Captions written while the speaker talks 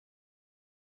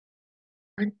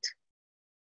What?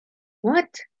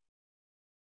 What?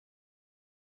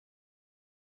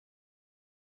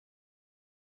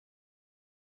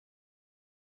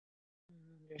 I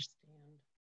don't understand.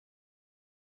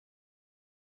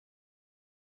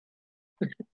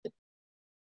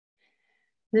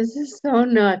 This is so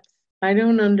nuts. I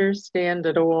don't understand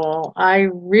at all. I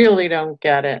really don't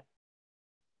get it.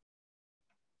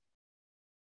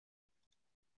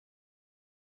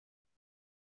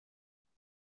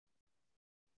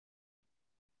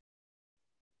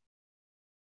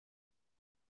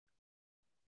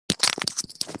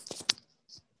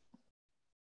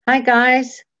 Hi,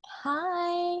 guys.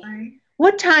 Hi.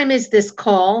 What time is this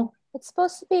call? It's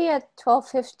supposed to be at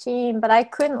 12:15, but I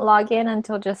couldn't log in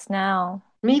until just now.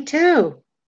 Me too.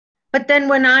 But then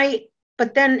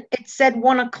it said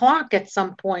 1 o'clock at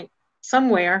some point,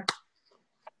 somewhere.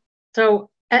 So,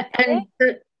 Okay.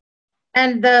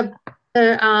 and the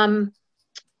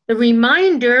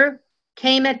reminder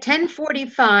came at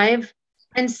 10:45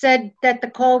 and said that the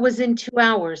call was in 2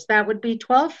 hours. That would be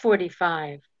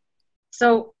 12:45.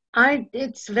 So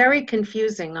it's very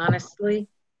confusing, honestly.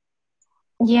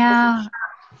 Yeah,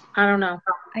 I don't know.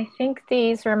 I think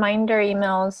these reminder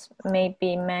emails may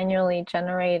be manually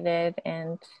generated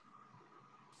and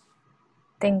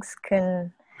things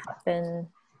can happen.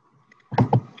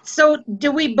 So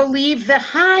do we believe do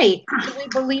we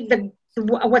believe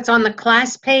what's on the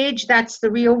class page? That's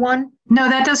the real one? No,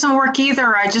 that doesn't work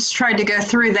either. I just tried to go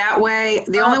through that way.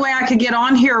 The only way I could get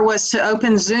on here was to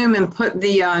open Zoom and put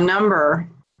the number.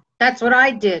 That's what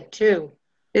I did too.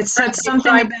 It said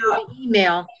something about the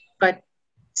email, but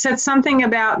said something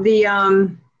about the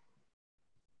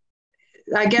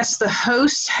I guess the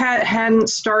host hadn't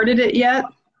started it yet.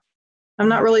 I'm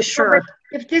not really sure.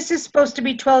 If this is supposed to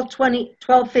be 12:20,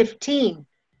 12:15,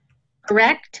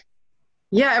 correct?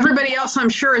 Yeah, everybody else I'm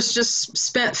sure has just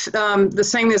spent the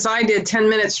same as I did, 10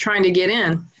 minutes trying to get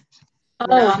in.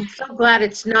 Oh, I'm so glad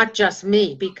it's not just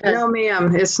me because no,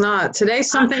 ma'am, it's not. Today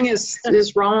something is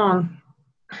wrong.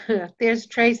 There's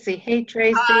Tracy. Hey,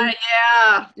 Tracy.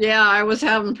 Yeah, I was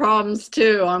having problems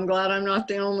too. I'm glad I'm not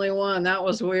the only one. That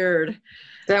was weird.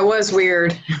 That was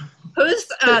weird. This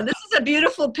is a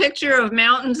beautiful picture of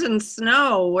mountains and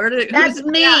snow. That's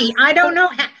me. I don't know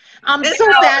how. I'm so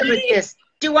bad with this.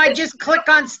 Do I just click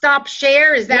on stop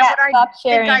share? Is that what I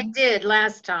think I did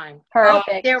last time? Perfect.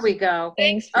 Oh, there we go.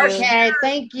 Thanks. Okay,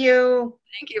 thank you.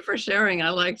 Thank you for sharing. I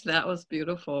liked that. Was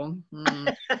beautiful.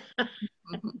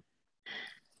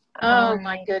 Oh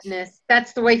my goodness.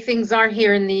 That's the way things are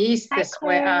here in the East this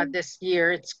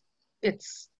year.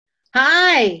 It's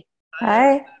hi.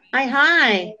 Hi.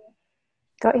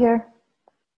 Got here.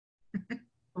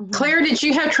 Claire, did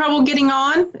you have trouble getting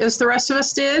on as the rest of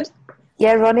us did?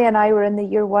 Yeah, Ronnie and I were in the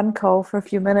year one call for a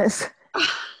few minutes.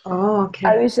 Oh, okay.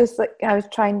 I was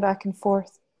trying back and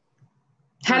forth.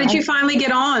 How did you finally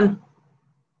get on?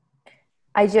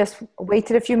 I just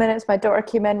waited a few minutes. My daughter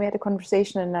came in, we had a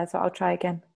conversation, and I thought I'll try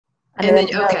again. And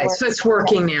then okay, so it's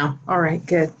working now. All right,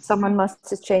 good. Someone must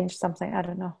have changed something. I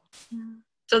don't know.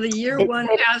 So the year one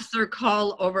has their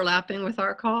call overlapping with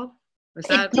our call?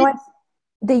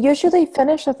 They usually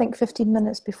finish, I think, 15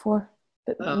 minutes before.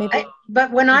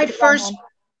 But when I first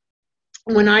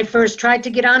tried to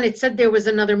get on, it said there was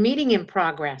another meeting in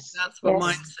progress. That's what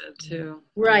mine said too.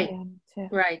 Right.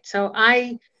 Right. So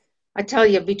I tell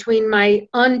you, between my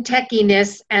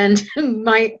untechiness and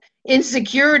my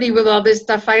insecurity with all this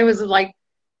stuff, I was like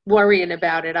worrying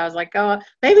about it. I was like, oh,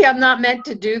 maybe I'm not meant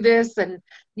to do this and,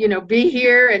 be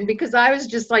here. And because I was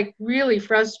just like really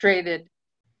frustrated.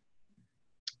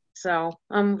 So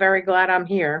I'm very glad I'm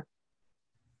here.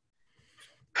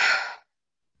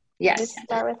 Yes. Let's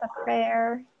start with a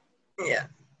prayer. Yeah.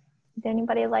 Would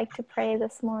anybody like to pray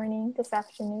this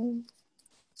afternoon?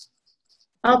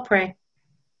 I'll pray.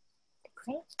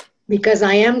 Great. Because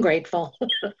I am grateful.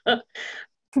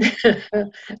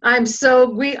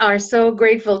 We are so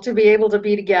grateful to be able to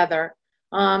be together.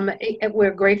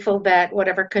 We're grateful that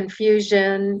whatever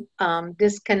confusion,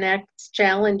 disconnects,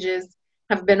 challenges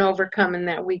have been overcome and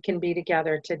that we can be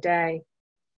together today.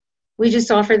 We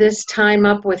just offer this time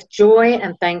up with joy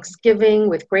and thanksgiving,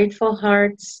 with grateful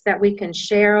hearts that we can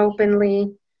share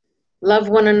openly, love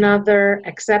one another,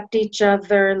 accept each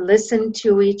other, listen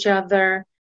to each other,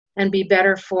 and be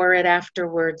better for it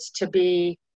afterwards, to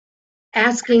be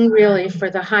asking really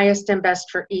for the highest and best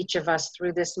for each of us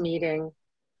through this meeting.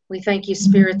 We thank you,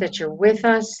 Spirit, that you're with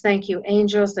us. Thank you,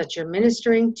 angels, that you're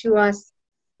ministering to us.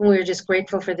 And we're just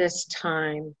grateful for this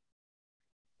time.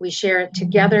 We share it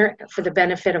together for the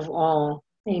benefit of all.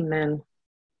 Amen.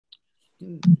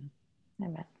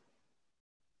 Amen.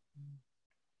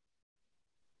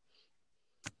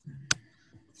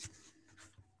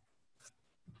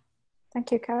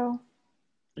 Thank you, Carol.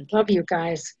 Love you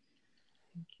guys.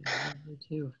 Thank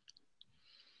you. You too.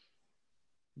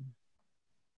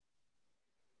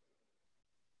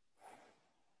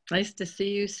 Nice to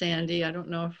see you, Sandy. I don't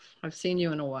know if I've seen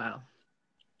you in a while.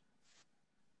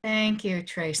 Thank you,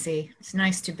 Tracy. It's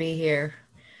nice to be here.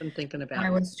 Been thinking about I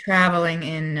it. was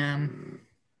traveling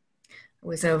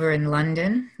was over in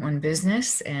London on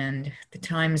business, and the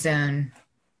time zone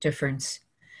difference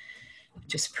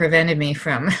just prevented me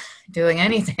from doing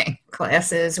anything,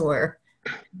 classes or,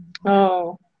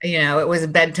 Oh, it was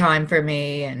bedtime for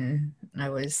me, and I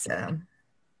was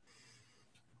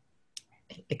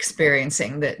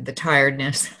experiencing the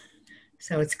tiredness.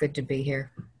 So it's good to be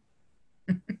here.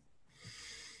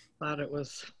 Thought it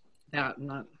was that,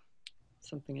 not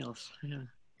something else. Yeah.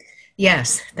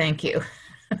 Yes, thank you.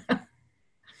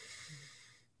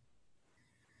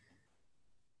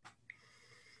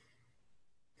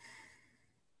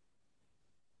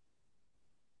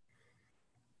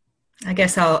 I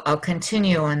guess I'll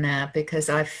continue on that because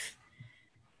this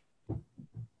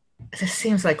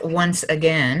seems like once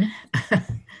again,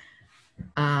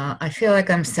 I feel like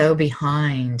I'm so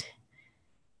behind.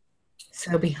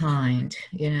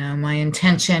 My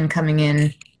intention coming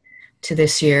in to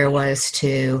this year was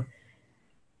to,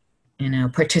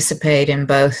 participate in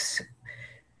both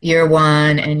year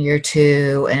one and year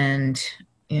two, and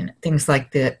things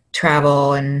like the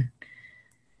travel and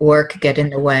work get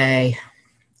in the way.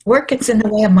 Work gets in the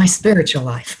way of my spiritual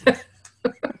life.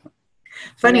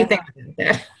 Funny thing about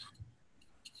that.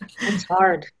 that's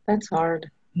hard. That's hard.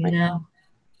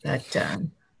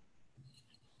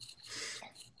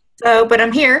 But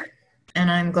I'm here,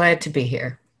 and I'm glad to be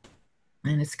here,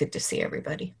 and it's good to see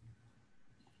everybody.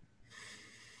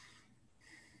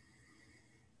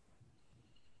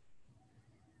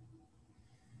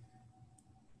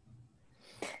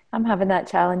 I'm having that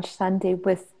challenge, Sandy,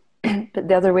 with but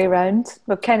the other way around.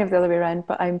 Well, kind of the other way around,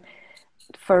 but I'm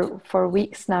for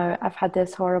weeks now, I've had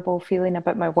this horrible feeling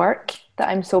about my work, that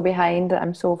I'm so behind, that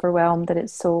I'm so overwhelmed, that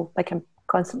it's so like I'm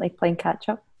constantly playing catch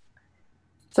up.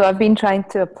 So I've been trying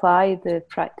to apply the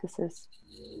practices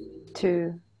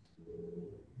to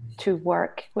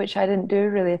work, which I didn't do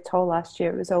really at all last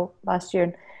year. It was all last year,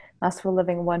 and Masterful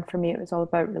Living 1 for me, it was all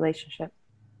about relationship.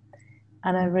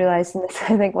 And I realized, and this,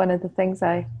 I think one of the things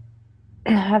I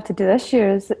have to do this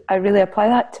year is I really apply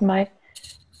that to my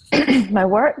my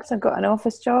work. So I've got an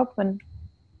office job, and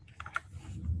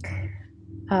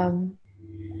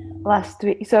last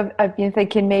week, so I've been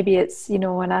thinking maybe it's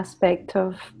an aspect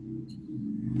of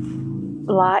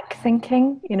lack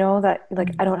thinking, that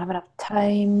like I don't have enough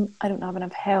time, I don't have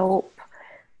enough help,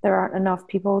 there aren't enough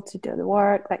people to do the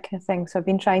work, that kind of thing. So I've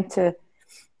been trying to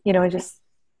just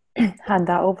hand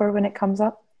that over when it comes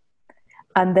up.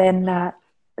 And then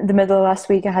the middle of last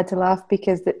week I had to laugh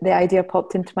because the idea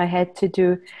popped into my head to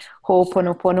do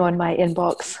Ho'oponopono on my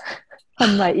inbox,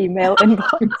 on my email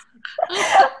inbox.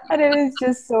 And it was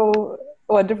just so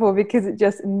wonderful because it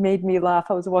just made me laugh.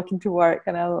 I was walking to work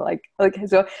and I was like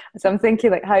so I'm thinking,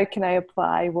 like, how can I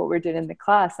apply what we're doing in the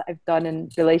class that I've done in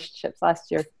relationships last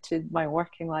year to my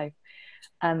working life?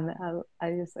 And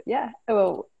I just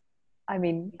well, I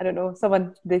mean, I don't know,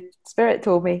 the spirit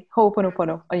told me,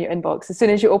 Ho'oponopono on your inbox. As soon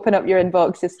as you open up your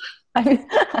inbox, just,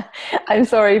 I'm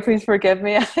sorry, please forgive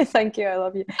me. Thank you, I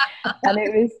love you. And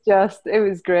it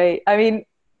was great. I mean,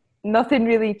 nothing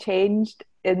really changed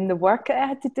in the work that I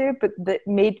had to do, but that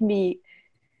made me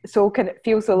feel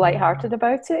so lighthearted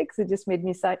about it, because it just made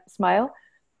me smile.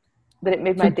 But it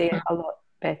made my day a lot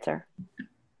better.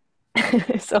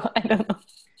 So I don't know.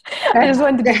 I just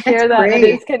wanted to share that. But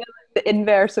it's kind of like the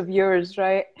inverse of yours,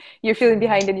 right? You're feeling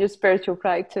behind in your spiritual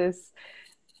practice.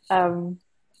 I'm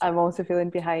also feeling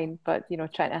behind, but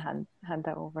trying to hand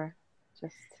that over.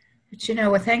 But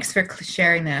thanks for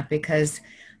sharing that, because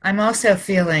I'm also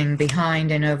feeling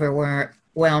behind and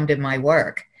overwhelmed in my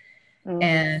work. Mm-hmm.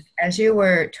 And as you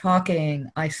were talking,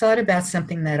 I thought about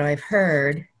something that I've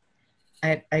heard.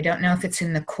 I don't know if it's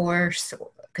in the course,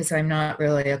 because I'm not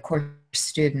really a course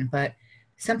student, but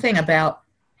something about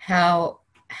how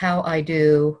I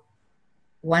do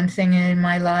one thing in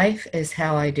my life is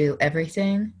how I do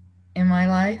everything in my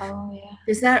life. Oh, yeah.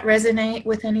 Does that resonate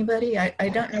with anybody? I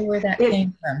don't know where that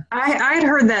came from. I'd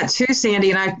heard that too,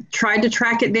 Sandy, and I tried to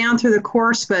track it down through the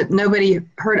course, but nobody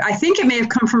heard. I think it may have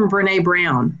come from Brene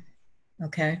Brown.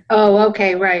 Okay. Oh,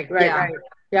 okay. Right.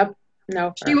 Yep.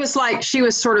 No. She was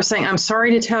sort of saying, I'm sorry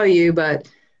to tell you, but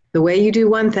the way you do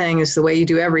one thing is the way you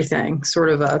do everything. Sort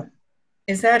of a.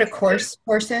 Is that a course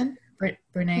person?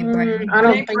 Brene Brown? I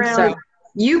don't think so.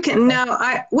 You can know.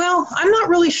 I'm not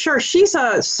really sure. She's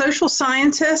a social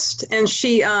scientist, and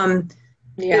she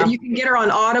Yeah. You can get her on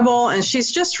Audible, and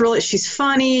she's just really, she's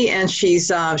funny, and she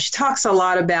talks a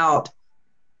lot about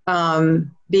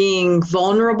being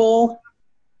vulnerable,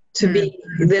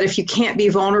 that if you can't be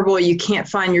vulnerable, you can't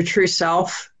find your true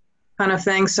self, kind of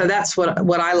thing. So that's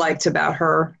what I liked about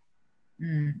her.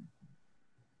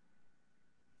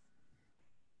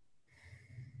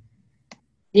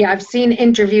 Yeah, I've seen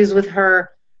interviews with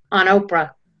her on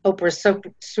Oprah's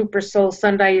Super Soul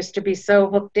Sunday. I used to be so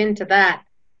hooked into that.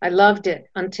 I loved it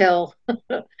until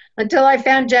until I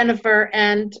found Jennifer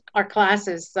and our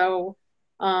classes. So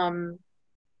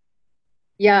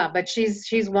yeah, but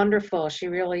she's wonderful. She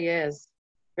really is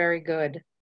very good.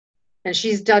 And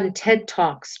she's done TED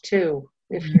Talks too,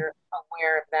 if you're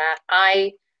aware of that.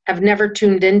 I have never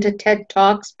tuned into TED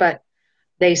Talks, but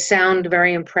they sound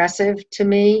very impressive to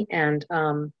me, and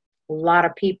a lot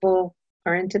of people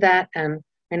are into that, and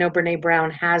I know Brene Brown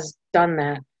has done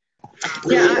that.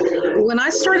 Yeah, when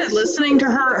I started listening to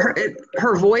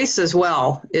her voice as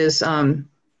well is,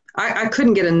 I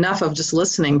couldn't get enough of just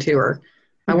listening to her.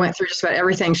 I went through just about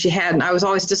everything she had, and I was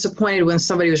always disappointed when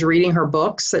somebody was reading her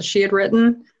books that she had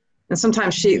written, and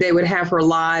sometimes they would have her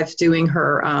live doing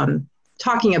her,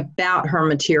 talking about her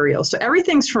material. So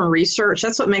everything's from research.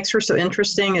 That's what makes her so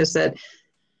interesting, is that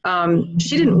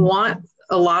she didn't want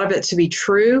a lot of it to be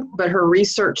true, but her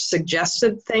research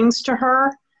suggested things to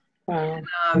her. Wow.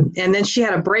 And then she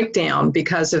had a breakdown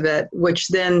because of it, which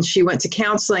then she went to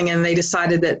counseling, and they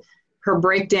decided that her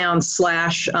breakdown /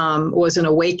 was an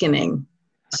awakening.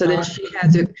 So then she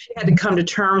had to come to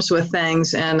terms with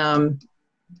things. And,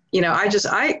 you know, I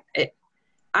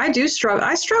do struggle.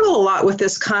 I struggle a lot with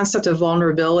this concept of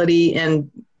vulnerability and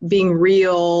being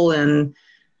real and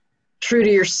true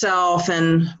to yourself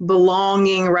and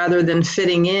belonging rather than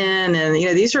fitting in. And, you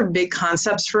know, these are big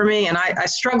concepts for me. And I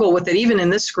struggle with it. Even in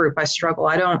this group, I struggle.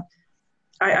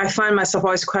 I find myself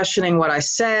always questioning what I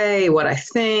say, what I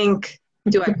think.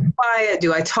 Do I be quiet?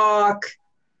 Do I talk?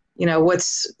 You know,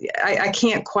 I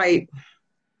can't quite,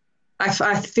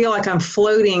 I feel like I'm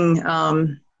floating.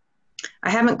 I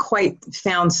haven't quite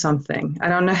found something. I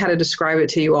don't know how to describe it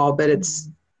to you all, but it's,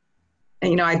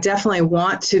 you know, I definitely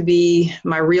want to be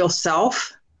my real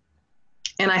self.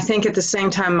 And I think at the same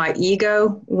time, my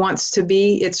ego wants to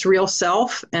be its real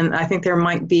self. And I think there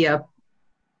might be a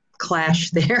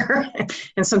clash there.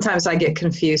 And sometimes I get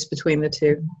confused between the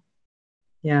two.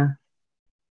 Yeah.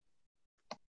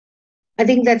 I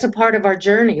think that's a part of our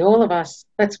journey, all of us.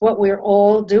 That's what we're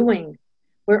all doing.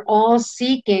 We're all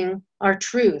seeking our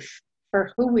truth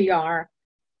for who we are,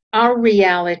 our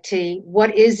reality,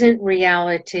 what isn't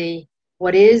reality,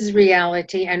 what is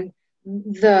reality, and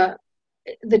the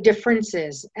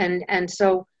differences. And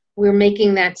so we're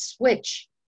making that switch,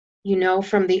 you know,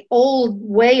 from the old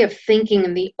way of thinking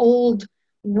and the old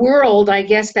world, I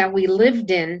guess, that we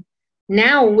lived in.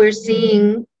 Now we're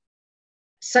seeing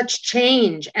such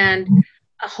change and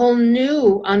a whole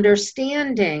new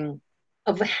understanding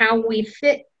of how we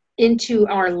fit into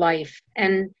our life.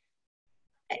 And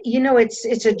you know, it's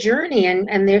a journey, and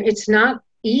it's not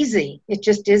easy. It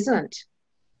just isn't.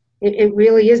 It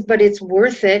really is, but it's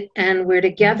worth it, and we're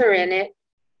together in it,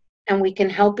 and we can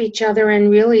help each other,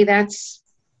 and really that's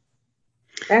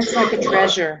like a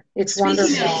treasure. It's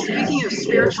wonderful. Speaking of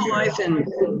spiritual life, and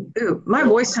ooh, my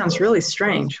voice sounds really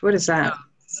strange. What is that?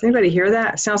 Does anybody hear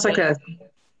that? It sounds like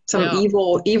some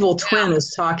evil twin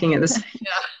is talking at this.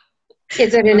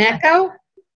 Is it an echo?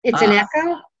 It's an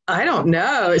echo? I don't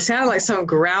know. It sounded like some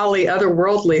growly,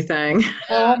 otherworldly thing.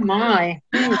 Oh my.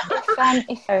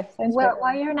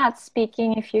 While you're not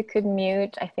speaking, if you could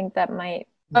mute, I think that might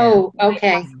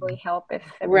okay. possibly help if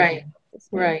Right.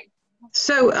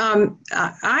 So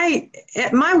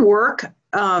at my work,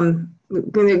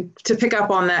 to pick up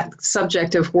on that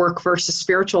subject of work versus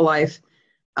spiritual life,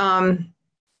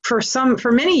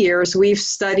 for many years we've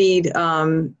studied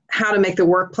how to make the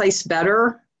workplace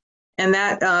better. And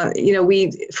that, you know,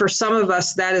 for some of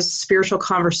us, that is spiritual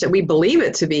conversation. We believe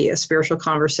it to be a spiritual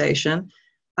conversation.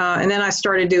 And then I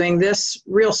started doing this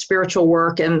real spiritual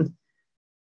work. And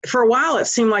for a while, it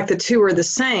seemed like the two were the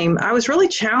same. I was really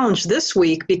challenged this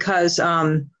week because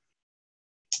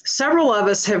several of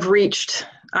us have reached,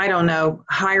 I don't know,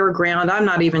 higher ground. I'm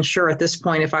not even sure at this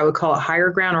point if I would call it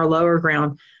higher ground or lower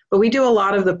ground. But we do a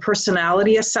lot of the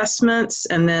personality assessments.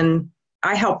 And then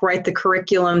I help write the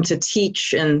curriculum to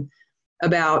teach and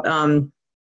about,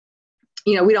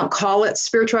 you know, we don't call it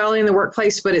spirituality in the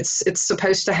workplace, but it's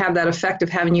supposed to have that effect of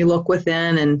having you look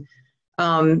within.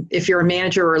 And if you're a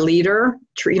manager or a leader,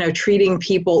 you know, treating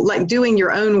people like doing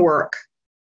your own work,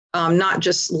 not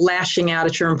just lashing out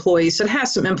at your employees. So it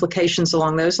has some implications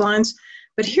along those lines.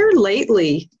 But here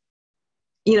lately,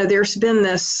 you know, there's been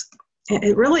this,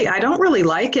 it really, I don't really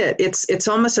like it. It's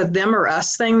almost a them or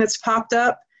us thing that's popped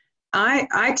up.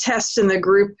 I test in the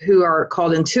group who are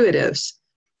called intuitives,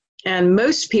 and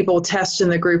most people test in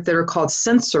the group that are called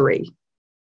sensory.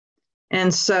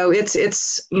 And so it's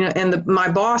and my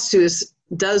boss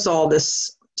does all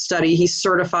this study, he's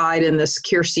certified in this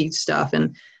Kiersey stuff,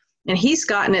 and he's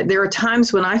gotten it. There are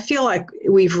times when I feel like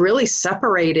we've really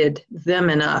separated them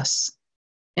and us.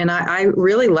 And I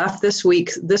really left this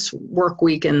work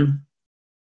week, and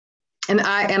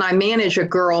I manage a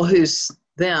girl who's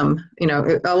them,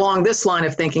 along this line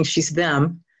of thinking she's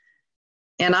them.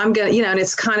 And I'm going to, and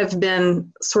it's kind of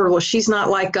been sort of, well, she's not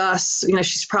like us, we're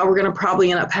going to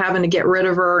probably end up having to get rid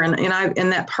of her. And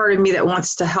that part of me that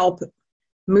wants to help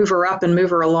move her up and move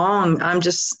her along, I'm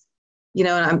just,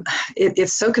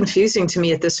 it's so confusing to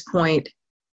me at this point,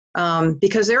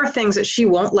 because there are things that she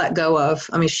won't let go of.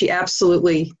 I mean, she has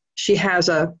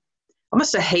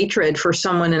almost a hatred for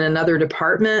someone in another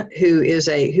department who's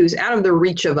out of the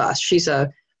reach of us.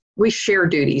 We share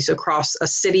duties across a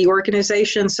city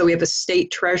organization. So we have a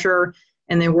state treasurer,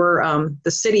 and then we're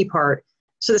the city part.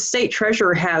 So the state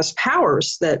treasurer has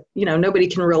powers that, nobody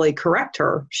can really correct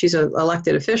her. She's an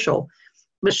elected official,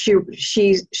 but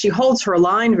she holds her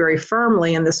line very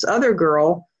firmly. And this other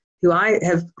girl who I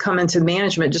have come into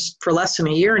management just for less than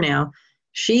a year now,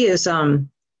 she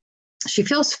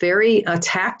feels very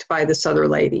attacked by this other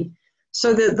lady.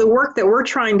 So the work that we're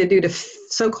trying to do to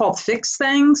so-called fix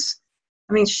things,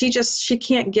 I mean, she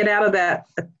can't get out of that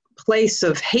place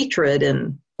of hatred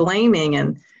and blaming.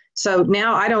 And so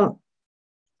now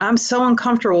I'm so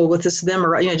uncomfortable with this them,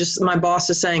 or, just my boss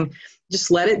is saying,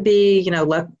 just let it be,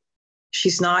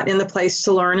 she's not in the place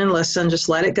to learn and listen. Just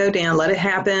let it go down, let it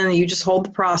happen. You just hold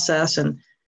the process. And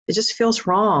it just feels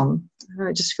wrong.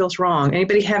 It just feels wrong.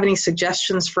 Anybody have any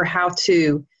suggestions for how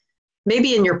to,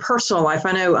 maybe in your personal life?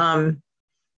 I know,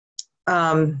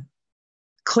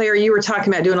 Claire, you were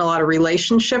talking about doing a lot of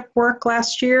relationship work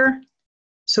last year.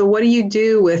 So what do you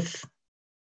do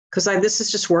because this is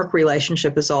just work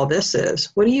relationship is all this is.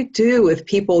 What do you do with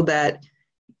people that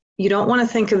you don't want to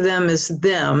think of them as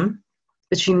them,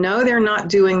 but they're not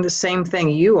doing the same thing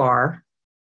you are,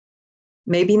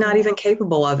 maybe not even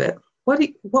capable of it?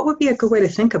 What would be a good way to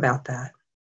think about that?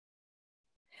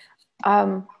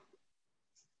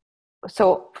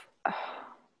 So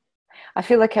I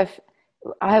feel like I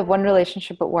have one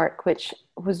relationship at work which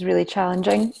was really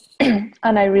challenging,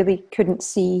 and I really couldn't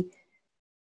see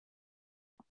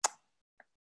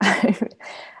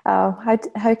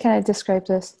how can I describe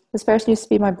this? This person used to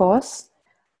be my boss,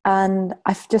 and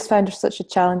I've just found her such a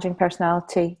challenging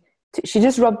personality. She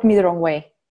just rubbed me the wrong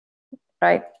way,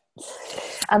 right?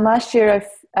 And last year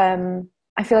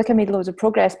I feel like I made loads of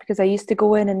progress because I used to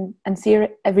go in and see her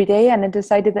every day, and I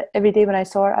decided that every day when I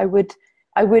saw her,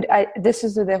 this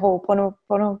is the whole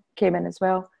Pono came in as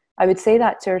well. I would say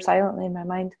that to her silently in my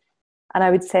mind, and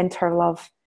I would send her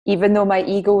love, even though my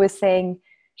ego was saying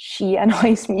she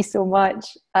annoys me so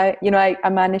much. I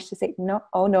managed to say no.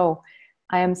 Oh no,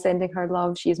 I am sending her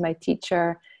love. She is my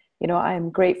teacher. I am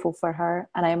grateful for her,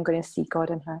 and I am going to see God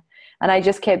in her. And I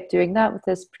just kept doing that with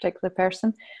this particular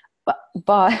person. But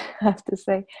I have to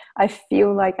say, I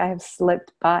feel like I have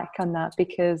slipped back on that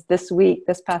because this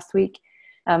past week,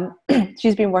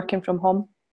 she's been working from home.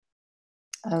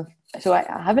 So I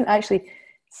haven't actually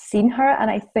seen her, and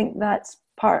I think that's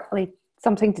partly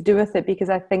something to do with it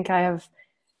because I think I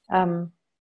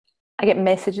get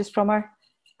messages from her,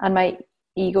 and my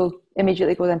ego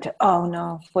immediately goes into, oh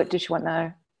no, what does she want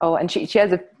now? Oh, and she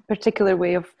has a particular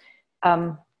way of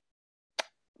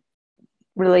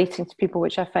relating to people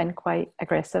which I find quite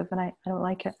aggressive, and I don't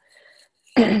like it.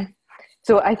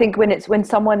 So I think when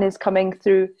someone is coming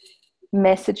through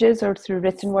messages or through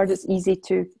written word, it's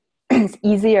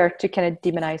easier to kind of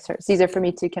demonize her. It's easier for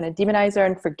me to kind of demonize her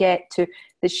and forget to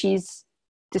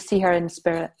see her in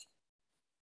spirit.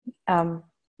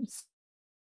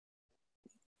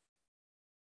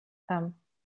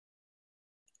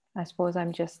 I suppose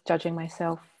I'm just judging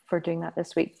myself for doing that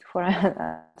this week before I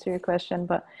answer your question,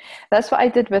 but that's what I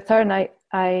did with her, and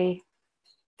I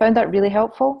found that really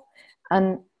helpful.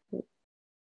 And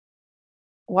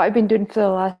what I've been doing for the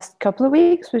last couple of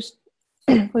weeks was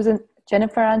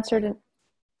Jennifer answered an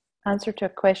answer to a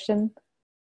question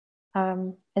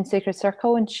in Sacred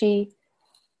Circle, and she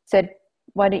said,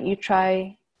 why don't you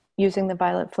try using the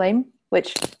violet flame,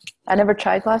 which I never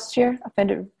tried last year. I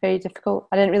found it very difficult.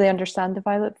 I didn't really understand the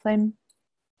violet flame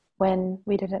when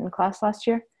we did it in class last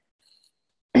year.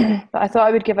 But I thought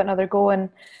I would give it another go, and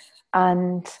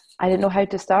I didn't know how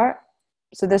to start.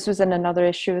 So this was in another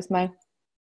issue with my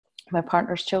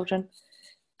partner's children.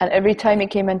 And every time it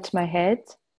came into my head,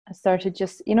 I started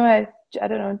just, I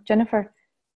don't know, Jennifer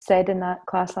said in that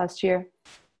class last year,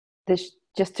 this,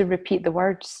 just to repeat the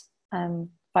words,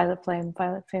 violet flame,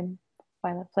 violet flame,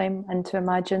 violet flame, and to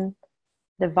imagine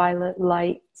the violet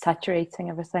light saturating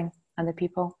everything and the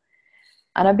people.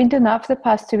 And I've been doing that for the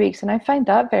past 2 weeks, and I find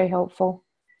that very helpful,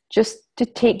 just to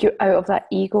take you out of that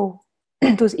ego,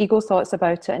 those ego thoughts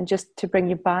about it, and just to bring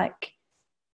you back,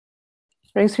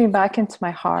 brings me back into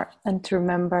my heart, and to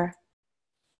remember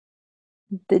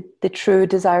the true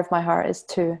desire of my heart is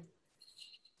to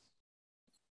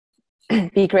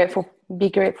be grateful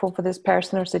for this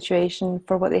person or situation,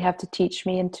 for what they have to teach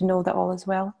me, and to know that all is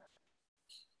well.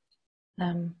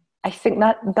 I think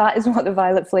that is what the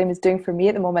violet flame is doing for me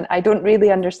at the moment. I don't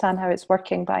really understand how it's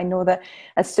working, but I know that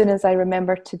as soon as I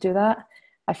remember to do that,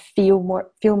 I feel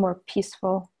more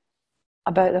peaceful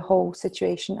about the whole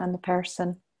situation and the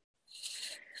person.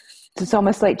 It's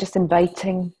almost like just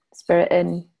inviting spirit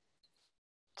in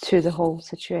to the whole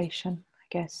situation. I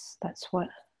guess that's what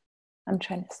I'm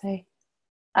trying to say.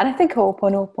 And I think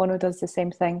Ho'oponopono does the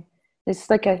same thing. It's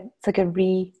like a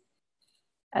reboot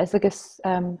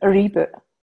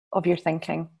of your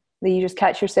thinking. You just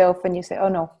catch yourself and you say, oh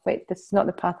no, wait, this is not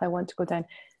the path I want to go down.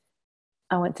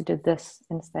 I want to do this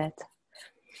instead.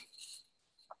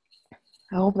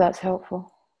 I hope that's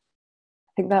helpful.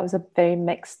 I think that was a very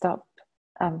mixed up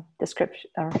description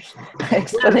or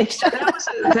explanation.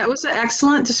 That was an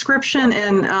excellent description,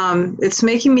 and it's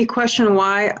making me question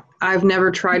why I've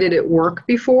never tried it at work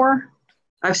before.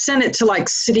 I've sent it to like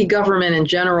city government in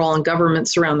general and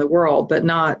governments around the world, but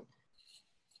not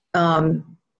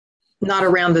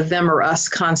around the them or us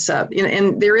concept.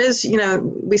 And there is,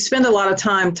 we spend a lot of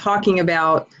time talking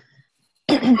about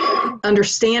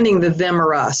understanding the them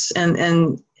or us,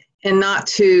 and not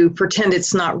to pretend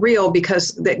it's not real,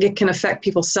 because it can affect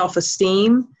people's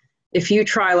self-esteem. If you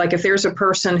try, like if there's a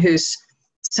person whose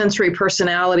sensory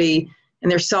personality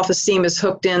and their self-esteem is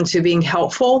hooked into being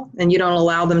helpful and you don't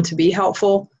allow them to be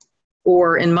helpful,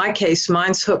 or in my case,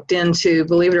 mine's hooked into,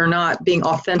 believe it or not, being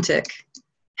authentic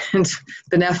and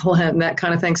benevolent and that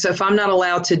kind of thing. So if I'm not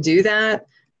allowed to do that,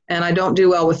 and I don't do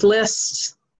well with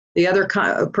lists, the other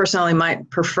personality might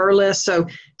prefer lists. So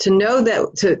to know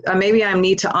that, maybe I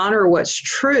need to honor what's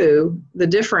true, the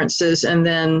differences, and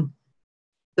then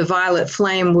the violet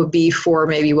flame would be for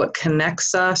maybe what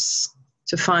connects us,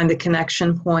 to find the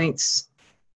connection points,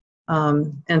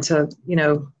 and to,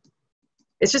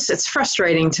 it's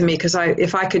frustrating to me, because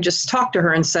if I could just talk to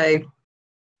her and say,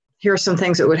 here are some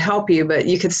things that would help you, but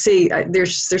you could see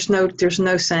there's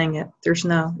no saying it.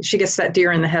 She gets that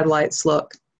deer in the headlights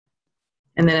look.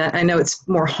 And then I know it's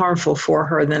more harmful for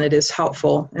her than it is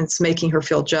helpful. And it's making her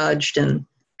feel judged and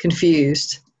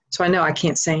confused. So I know I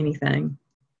can't say anything.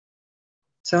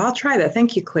 So I'll try that.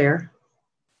 Thank you, Claire.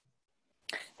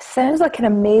 Sounds like an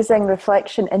amazing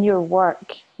reflection in your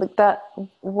work. Like that,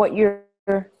 what you're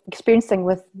experiencing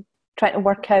with trying to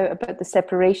work out about the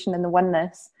separation and the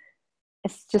oneness.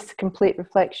 It's just a complete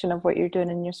reflection of what you're doing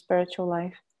in your spiritual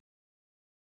life.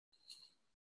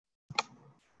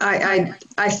 I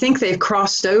think they've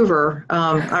crossed over.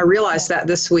 I realized that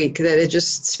this week, that it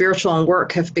just, spiritual and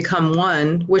work have become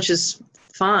one, which is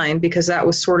fine, because that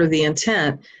was sort of the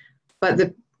intent. But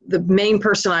the main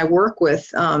person I work with,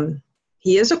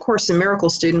 he is a Course in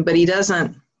Miracles student, but he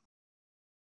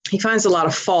finds a lot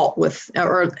of fault with,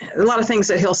 or a lot of things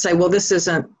that he'll say, well, this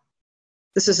isn't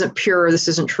pure, this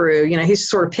isn't true. He's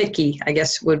sort of picky, I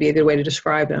guess would be a good way to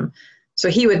describe him.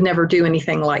 So he would never do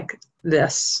anything like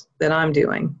this that I'm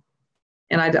doing.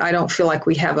 And I don't feel like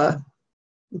we have a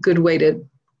good way to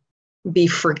be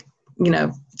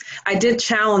I did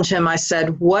challenge him. I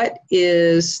said, what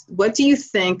do you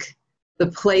think the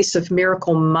place of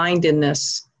miracle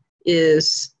mindedness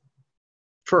is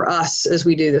for us as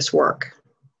we do this work?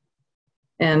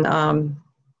 And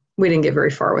we didn't get very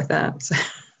far with that. So.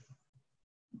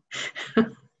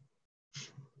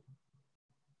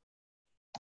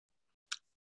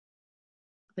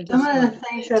 Some of the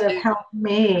things that have helped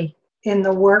me in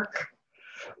the work,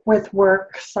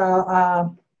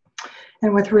 so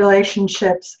and with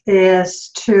relationships, is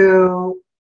to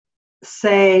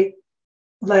say,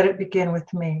 let it begin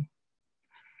with me,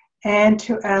 and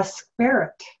to ask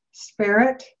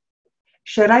Spirit,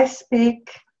 should I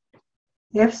speak?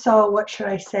 If so, what should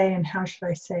I say, and how should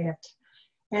I say it?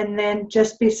 And then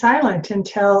just be silent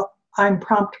until I'm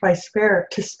prompted by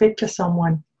Spirit to speak to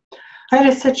someone. I had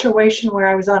a situation where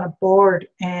I was on a board,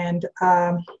 and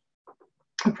a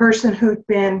person who'd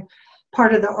been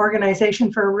part of the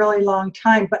organization for a really long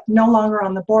time, but no longer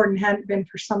on the board and hadn't been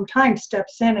for some time,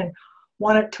 steps in and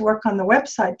wanted to work on the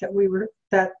website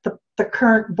that the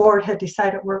current board had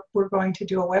decided we're going to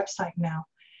do a website now.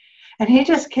 And he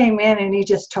just came in and he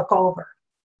just took over.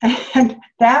 And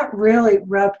that really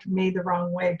rubbed me the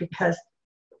wrong way because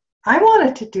I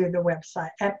wanted to do the website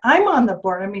and I'm on the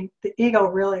board. I mean, the ego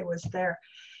really was there.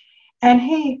 And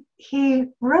he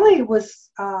really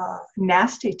was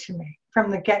nasty to me from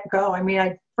the get-go. I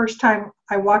mean, first time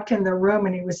I walked in the room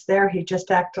and he was there, he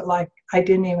just acted like I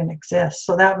didn't even exist.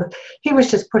 So he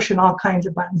was just pushing all kinds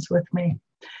of buttons with me.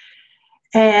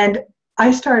 And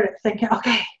I started thinking,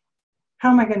 okay, how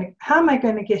am I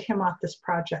going to get him off this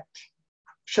project?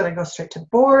 Should I go straight to the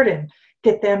board and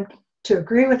get them to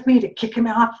agree with me to kick him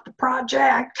off the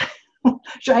project?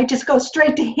 Should I just go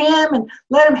straight to him and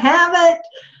let him have it?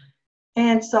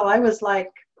 And so I was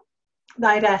like,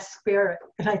 I'd ask Spirit,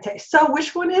 and I'd say, so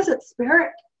which one is it,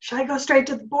 Spirit? Should I go straight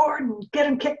to the board and get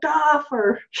him kicked off,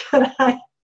 or should I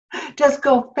just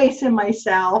go face him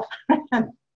myself?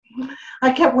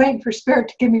 I kept waiting for Spirit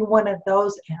to give me one of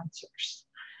those answers.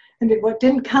 And it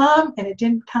didn't come, and it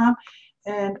didn't come.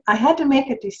 And I had to make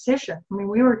a decision. I mean,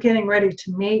 we were getting ready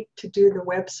to meet to do the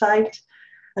website,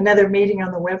 another meeting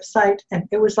on the website. And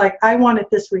it was like, I wanted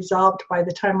this resolved by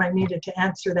the time I needed to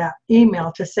answer that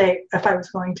email to say if I was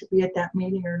going to be at that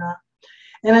meeting or not.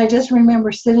 And I just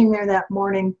remember sitting there that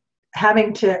morning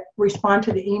having to respond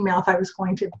to the email if I was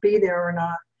going to be there or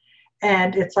not.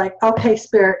 And it's like, okay,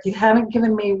 Spirit, you haven't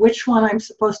given me which one I'm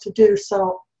supposed to do.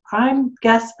 So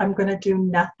guess I'm going to do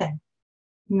nothing.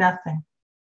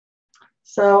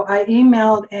 So I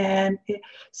emailed and it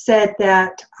said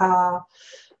that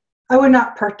I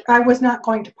was not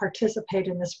going to participate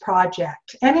in this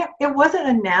project. And it wasn't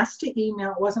a nasty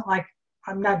email. It wasn't like,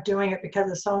 I'm not doing it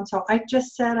because of so-and-so. I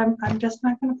just said, I'm just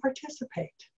not going to participate.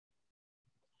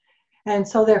 And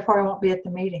so therefore I won't be at the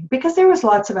meeting because there's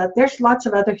lots of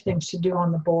other things to do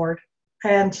on the board.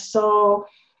 And so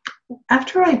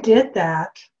after I did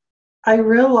that, I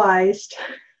realized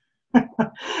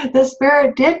the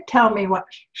Spirit did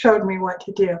showed me what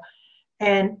to do.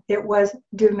 And it was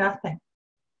do nothing.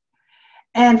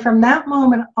 And from that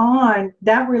moment on,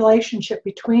 that relationship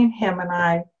between him and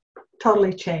I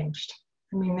totally changed.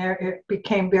 I mean, it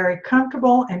became very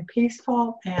comfortable and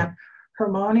peaceful and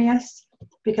harmonious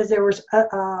because there was,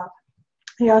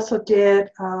 he also did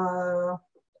our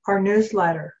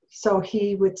newsletter. So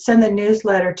he would send the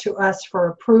newsletter to us for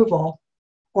approval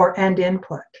and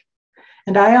input.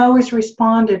 And I always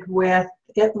responded with,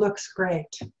 it looks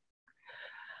great.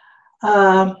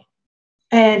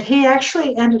 And he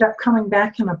actually ended up coming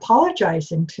back and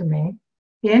apologizing to me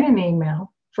in an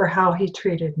email for how he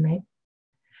treated me.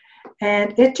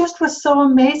 And it just was so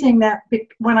amazing that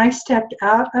when I stepped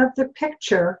out of the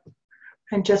picture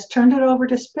and just turned it over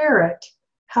to Spirit,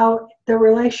 how the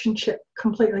relationship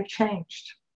completely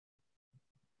changed.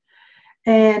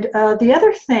 And the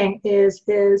other thing is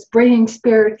bringing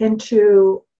Spirit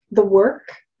into the work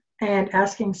and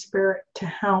asking Spirit to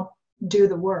help do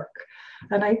the work.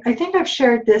 And I think I've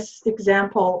shared this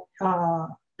example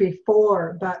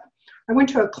before, but I went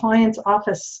to a client's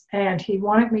office and he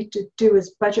wanted me to do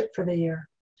his budget for the year.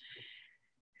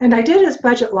 And I did his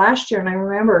budget last year, and I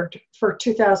remembered for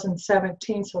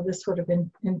 2017, so this would have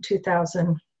been in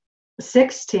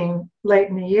 2016, late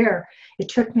in the year. It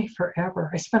took me forever.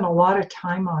 I spent a lot of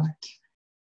time on it.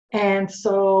 And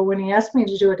so when he asked me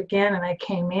to do it again and I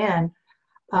came in,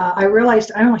 I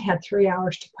realized I only had 3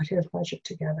 hours to put his budget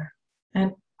together.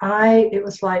 And it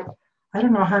was like, I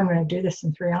don't know how I'm going to do this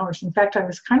in 3 hours. In fact, I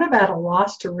was kind of at a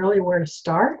loss to really where to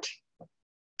start.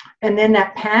 And then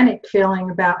that panic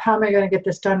feeling about how am I going to get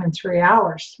this done in 3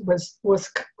 hours was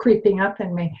creeping up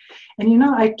in me. And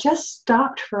I just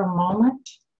stopped for a moment,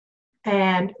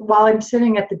 and while I'm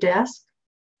sitting at the desk,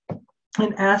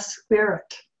 and asked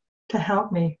Spirit to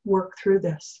help me work through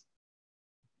this.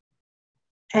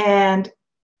 And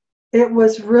it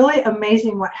was really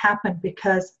amazing what happened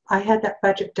because I had that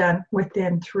budget done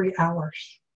within 3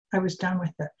 hours. I was done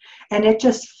with it. And it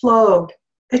just flowed.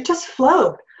 It just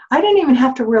flowed. I didn't even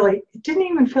have to it didn't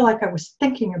even feel like I was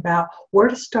thinking about where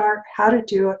to start, how to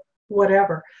do it,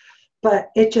 whatever. But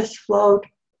it just flowed.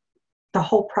 The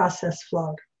whole process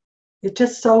flowed. It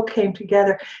just so came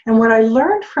together. And what I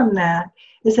learned from that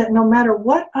is that no matter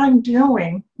what I'm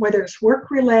doing, whether it's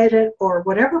work related or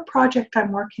whatever project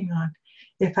I'm working on,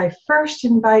 if I first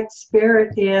invite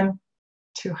Spirit in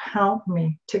to help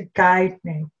me, to guide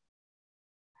me,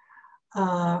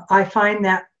 I find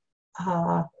that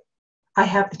I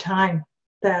have the time,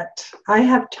 that I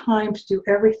have time to do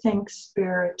everything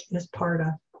Spirit is part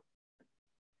of.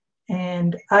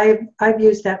 And I've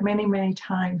used that many, many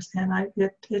times, and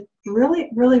it really,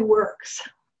 really works,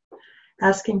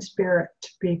 asking Spirit to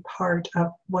be part of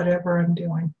whatever I'm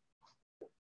doing.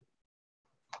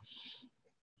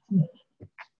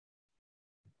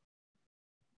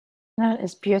 That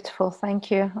is beautiful. Thank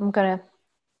you. I'm gonna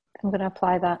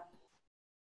apply that.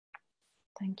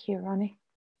 Thank you, Ronnie.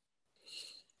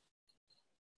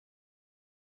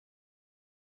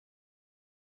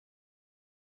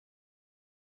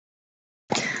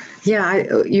 Yeah,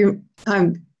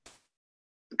 I'm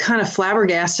kind of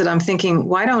flabbergasted. I'm thinking,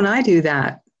 why don't I do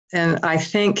that? And I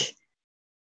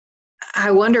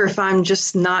wonder if I'm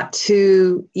just not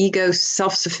too ego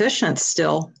self-sufficient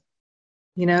still,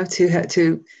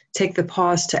 to take the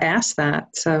pause to ask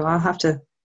that. So I'll have to,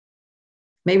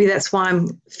 maybe that's why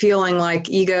I'm feeling like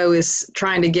ego is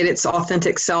trying to get its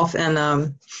authentic self,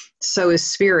 and so is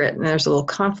spirit. And there's a little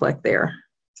conflict there,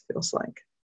 it feels like.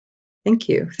 Thank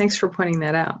you. Thanks for pointing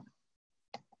that out.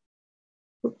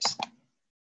 Oops.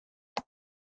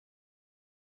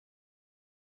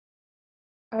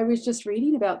 I was just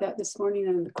reading about that this morning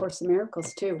in the Course in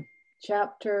Miracles too.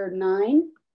 Chapter 9,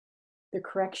 the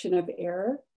correction of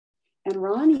error. And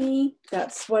Ronnie,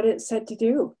 that's what it said to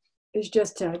do, is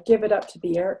just to give it up to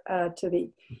the air,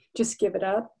 just give it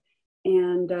up.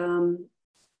 And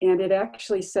it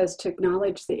actually says to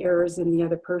acknowledge the errors in the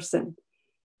other person.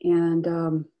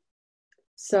 And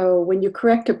so when you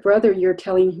correct a brother, you're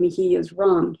telling him he is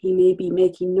wrong. He may be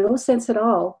making no sense at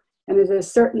all. And it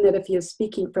is certain that if he is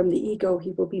speaking from the ego,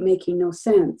 he will be making no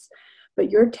sense.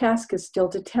 But your task is still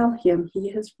to tell him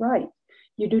he is right.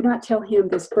 You do not tell him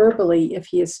this verbally if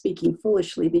he is speaking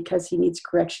foolishly because he needs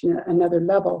correction at another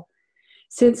level.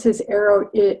 Since his error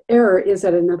is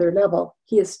at another level,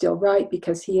 he is still right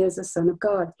because he is a son of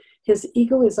God. His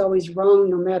ego is always wrong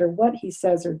no matter what he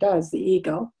says or does, the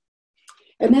ego.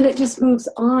 And then it just moves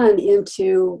on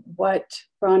into what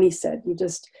Ronnie said. You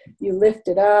lift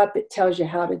it up. It tells you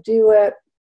how to do it.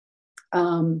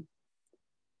 And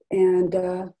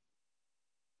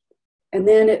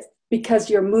then it's because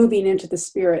you're moving into the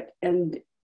spirit and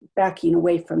backing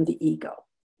away from the ego.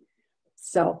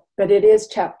 So, but it is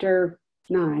chapter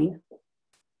 9.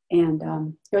 And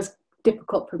it was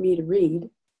difficult for me to read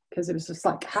because it was just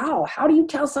like, how do you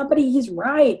tell somebody he's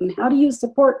right? And how do you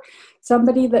support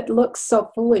somebody that looks so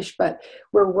foolish? But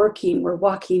we're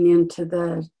walking into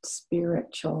the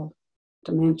spiritual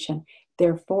dimension.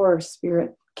 Therefore,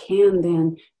 spirit can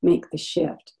then make the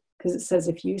shift. Because it says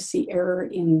if you see error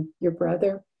in your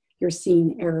brother, you're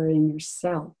seeing error in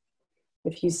yourself.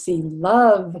 If you see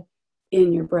love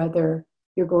in your brother,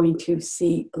 you're going to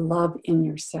see love in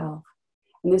yourself.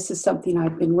 And this is something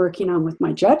I've been working on with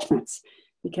my judgments,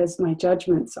 because my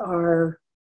judgments are,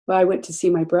 well, I went to see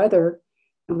my brother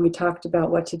and we talked about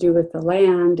what to do with the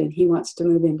land, and he wants to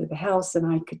move into the house, and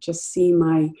I could just see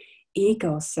my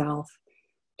ego self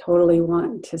totally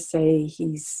wanting to say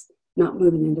he's not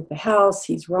moving into the house,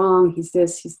 he's wrong, he's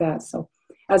this, he's that. So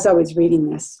as I was reading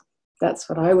this, that's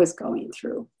what I was going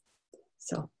through.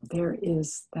 So there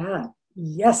is that.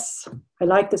 Yes, I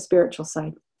like the spiritual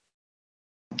side.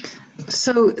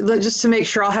 So just to make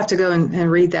sure, I'll have to go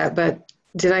and read that, but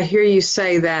did I hear you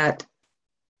say that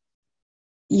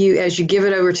as you give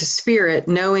it over to spirit,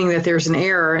 knowing that there's an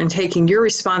error and taking your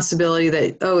responsibility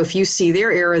that, if you see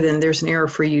their error, then there's an error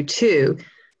for you too.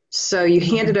 So you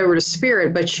hand it over to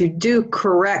spirit, but you do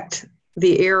correct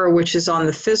the error, which is on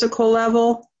the physical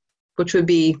level, which would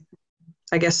be,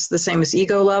 I guess, the same as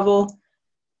ego level.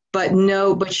 But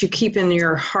you keep in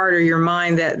your heart or your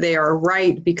mind that they are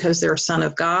right because they're a son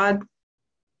of God,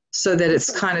 so that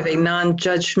it's kind of a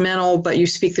non-judgmental, but you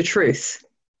speak the truth.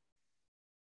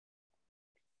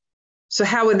 So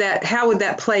how would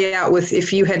that play out with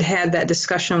if you had that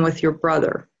discussion with your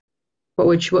brother?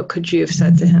 What could you have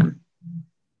said to him?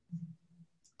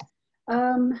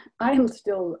 I am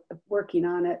still working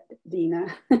on it, Dina.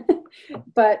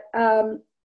 But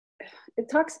it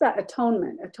talks about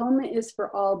atonement. Atonement is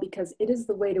for all because it is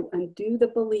the way to undo the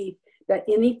belief that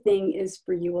anything is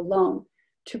for you alone.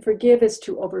 To forgive is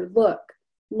to overlook.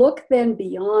 Look then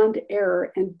beyond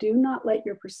error and do not let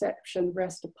your perception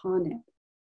rest upon it,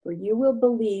 for you will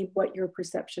believe what your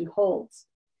perception holds.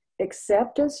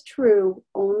 Accept as true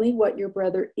only what your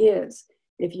brother is,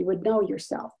 if you would know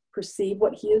yourself. Perceive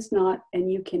what he is not,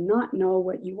 and you cannot know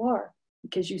what you are,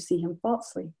 because you see him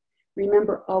falsely.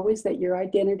 Remember always that your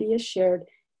identity is shared,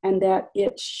 and that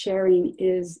its sharing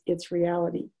is its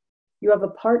reality. You have a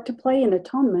part to play in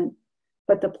atonement,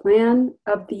 but the plan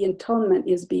of the atonement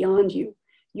is beyond you.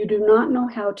 You do not know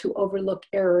how to overlook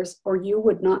errors, or you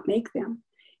would not make them.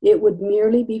 It would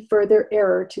merely be further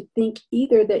error to think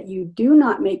either that you do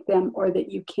not make them or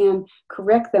that you can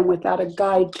correct them without a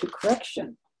guide to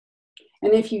correction.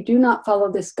 And if you do not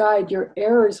follow this guide, your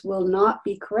errors will not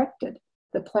be corrected.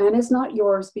 The plan is not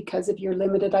yours because of your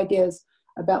limited ideas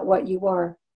about what you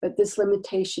are, but this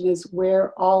limitation is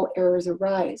where all errors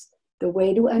arise. The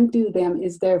way to undo them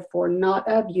is therefore not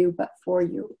of you, but for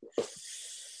you.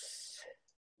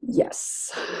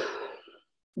 Yes.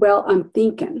 Well, I'm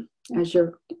thinking, as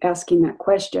you're asking that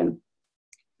question,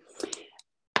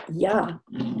 yeah,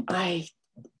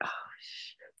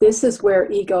 this is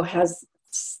where ego has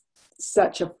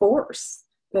such a force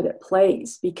that it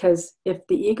plays, because if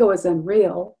the ego is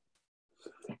unreal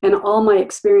and all my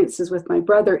experiences with my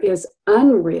brother is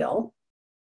unreal,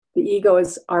 the ego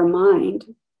is our mind,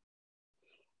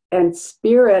 and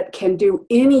spirit can do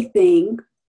anything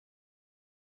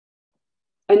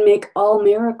and make all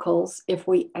miracles if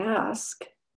we ask,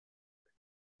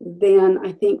 then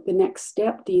I think the next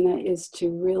step, Dina, is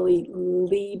to really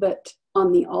leave it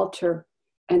on the altar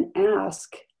and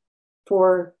ask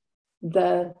for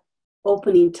the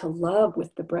opening to love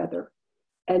with the brother,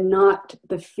 and not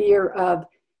the fear of,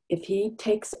 if he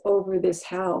takes over this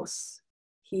house,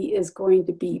 he is going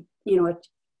to be,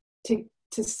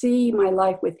 to see my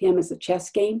life with him as a chess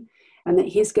game, and that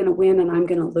he's going to win and I'm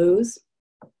going to lose.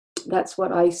 That's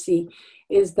what I see,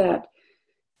 is that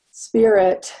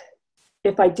spirit,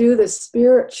 if I do the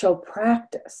spiritual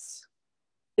practice,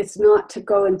 it's not to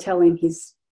go and tell him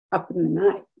he's up in the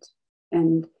night.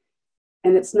 And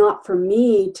it's not for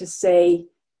me to say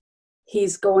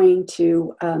he's going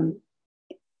to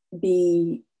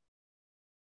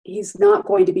he's not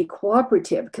going to be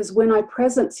cooperative, because when I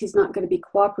presence, he's not going to be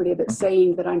cooperative. It's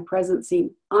saying that I'm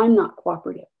presencing, I'm not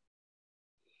cooperative.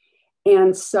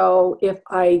 And so if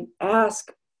I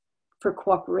ask for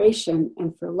cooperation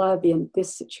and for love in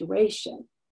this situation,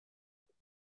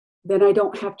 then I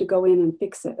don't have to go in and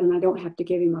fix it. And I don't have to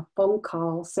give him a phone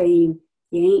call saying,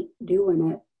 you ain't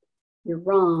doing it, you're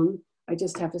wrong. I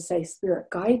just have to say,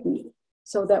 Spirit, guide me.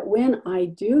 So that when I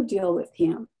do deal with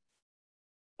him,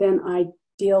 then I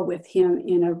deal with him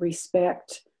in a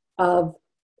respect of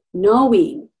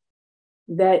knowing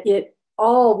that it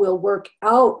all will work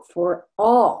out for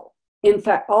all. In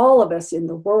fact, all of us in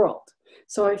the world.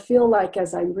 So I feel like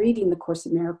as I'm reading the Course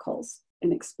in Miracles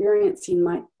and experiencing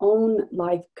my own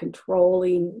life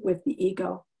controlling with the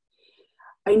ego,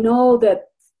 I know that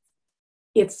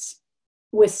it's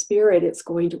with spirit, it's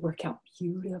going to work out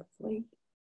beautifully.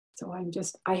 So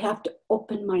I have to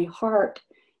open my heart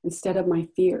instead of my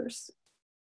fears.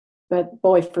 But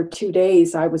boy, for 2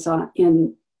 days I was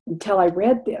until I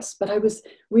read this, but I was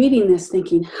reading this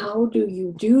thinking, how do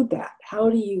you do that? How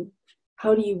do you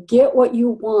get what you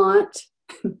want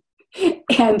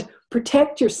and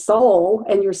protect your soul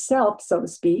and yourself, so to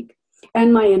speak,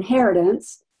 and my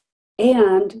inheritance?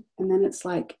 And then it's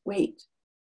like, wait,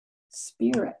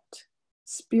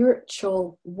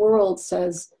 spiritual world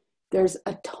says there's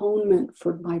atonement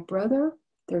for my brother,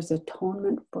 there's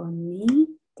atonement for me,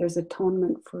 there's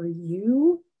atonement for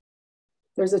you,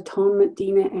 there's atonement,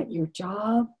 Dina, at your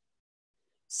job.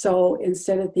 So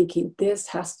instead of thinking this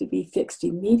has to be fixed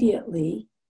immediately,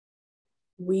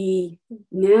 we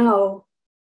now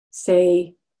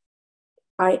say,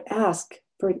 I ask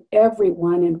for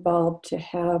everyone involved to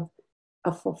have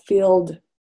a fulfilled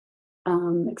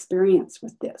experience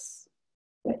with this,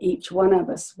 that each one of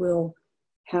us will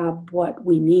have what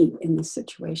we need in this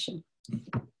situation.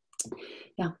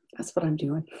 Yeah, that's what I'm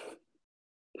doing.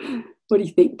 What do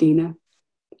you think, Dina?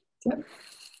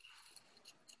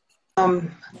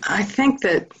 I think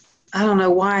that, I don't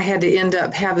know why I had to end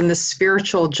up having this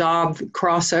spiritual job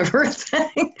crossover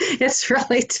thing. It's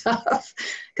really tough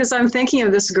because I'm thinking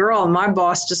of this girl, and my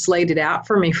boss just laid it out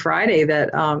for me Friday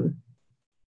that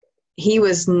he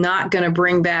was not going to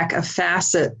bring back a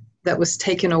facet that was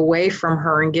taken away from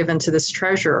her and given to this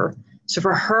treasurer. So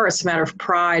for her, it's a matter of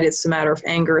pride, it's a matter of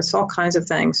anger, it's all kinds of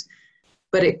things.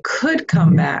 But it could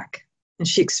come back, and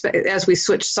she as we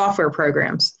switch software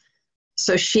programs.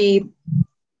 So she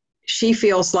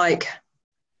feels like,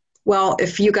 well,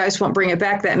 if you guys won't bring it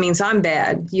back, that means I'm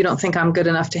bad. You don't think I'm good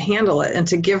enough to handle it. And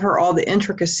to give her all the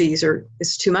intricacies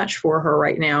is too much for her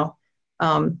right now.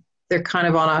 They're kind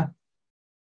of on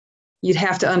you'd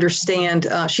have to understand,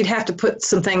 she'd have to put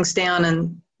some things down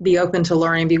and be open to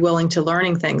learning, be willing to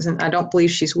learning things. And I don't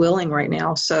believe she's willing right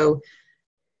now. So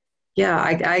yeah,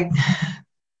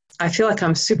 I feel like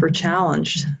I'm super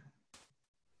challenged.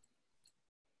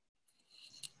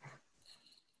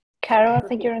 Carol, I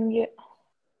think you're on mute.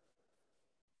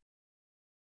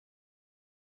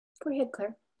 Go ahead,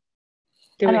 Claire.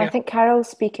 And I think Carol's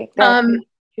speaking.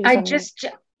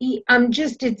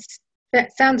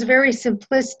 That sounds very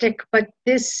simplistic, but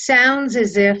this sounds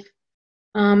as if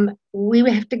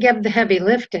we have to give the heavy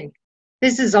lifting.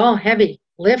 This is all heavy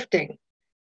lifting.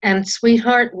 And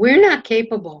sweetheart, we're not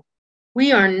capable.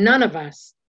 We are none of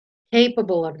us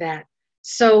capable of that.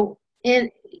 So,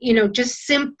 just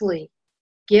simply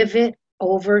give it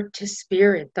over to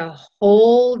spirit, the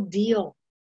whole deal.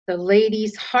 The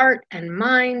lady's heart and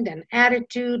mind and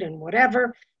attitude and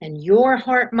whatever, and your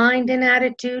heart, mind, and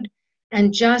attitude,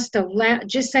 and just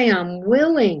say, I'm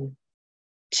willing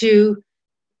to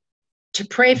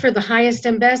pray for the highest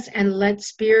and best, and let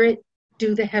spirit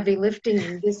do the heavy lifting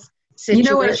in this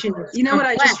situation.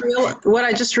 What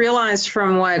I just realized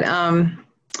from what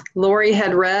Lori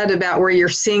had read about where you're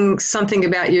seeing something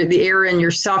about the error in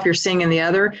yourself, you're seeing in the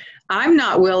other. I'm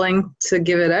not willing to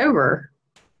give it over.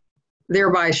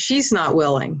 Thereby, she's not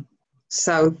willing.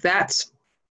 So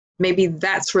maybe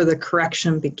that's where the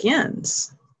correction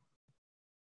begins.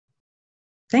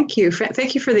 Thank you.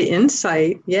 Thank you for the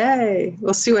insight. Yay.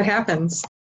 We'll see what happens.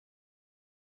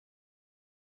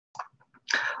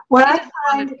 What I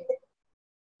find,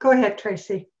 go ahead,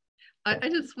 Tracy. I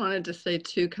just wanted to say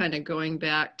too, kind of going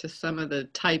back to some of the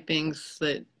typings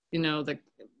that, the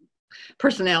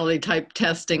personality type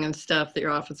testing and stuff that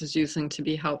your office is using to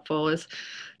be helpful, is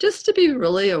just to be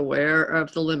really aware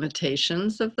of the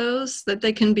limitations of those, that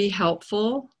they can be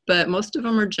helpful, but most of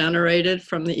them are generated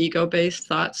from the ego-based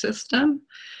thought system.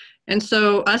 And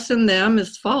so us and them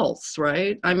is false,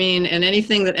 right? I mean, and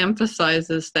anything that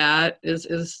emphasizes that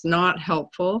is not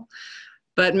helpful,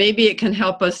 but maybe it can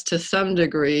help us to some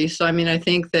degree. So, I mean, I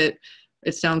think that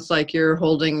it sounds like you're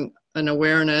holding an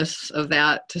awareness of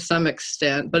that to some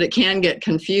extent, but it can get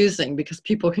confusing because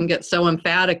people can get so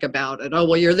emphatic about it. Oh,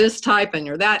 well, you're this type and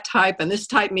you're that type, and this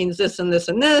type means this and this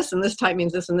and this, and this type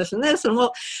means this and this and this. And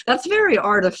well, that's very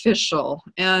artificial,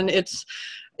 and it's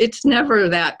never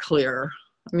that clear.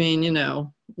 I mean,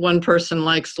 one person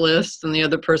likes lists and the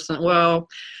other person, well,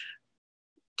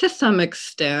 to some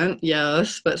extent,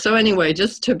 yes. But so anyway,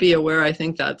 just to be aware, I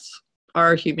think that's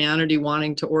our humanity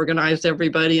wanting to organize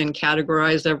everybody and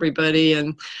categorize everybody.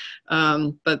 And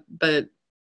but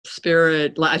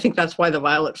spirit, I think that's why the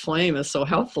violet flame is so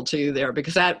helpful to you there,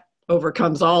 because that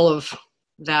overcomes all of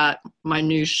that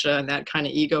minutia and that kind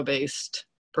of ego-based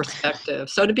perspective.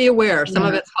 So to be aware, some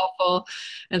of it's helpful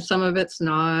and some of it's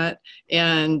not.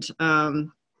 And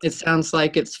it sounds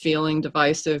like it's feeling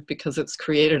divisive because it's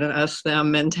created an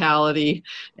us-them mentality,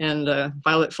 and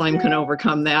violet flame can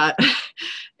overcome that.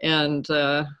 And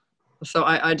so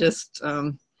I just,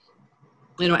 as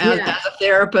a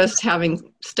therapist,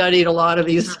 having studied a lot of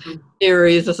these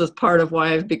theories, this is part of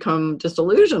why I've become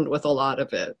disillusioned with a lot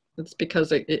of it. It's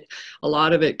because a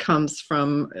lot of it comes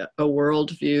from a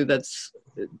worldview that's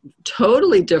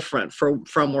totally different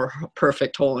from we're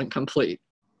perfect, whole, and complete,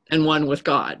 and one with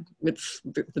God. It's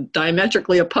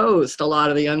diametrically opposed to a lot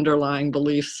of the underlying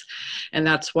beliefs, and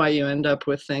that's why you end up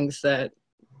with things that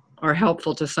are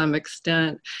helpful to some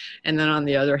extent, and then on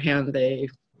the other hand, they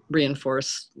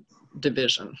reinforce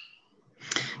division.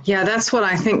 Yeah, that's what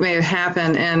I think may have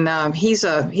happened. And he's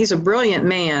a brilliant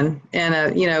man and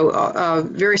a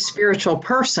very spiritual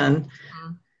person,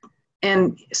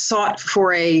 and sought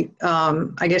for I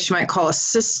guess you might call a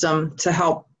system to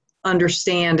help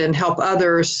understand and help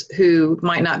others who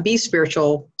might not be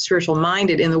spiritual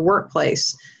minded in the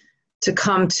workplace to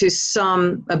come to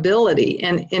some ability.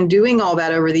 And in doing all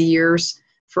that over the years,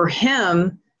 for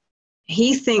him,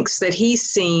 he thinks that he's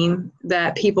seen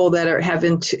that people that have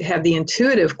the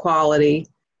intuitive quality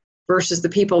versus the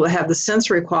people that have the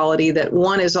sensory quality, that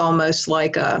one is almost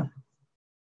like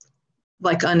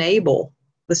unable.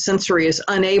 The sensory is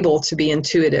unable to be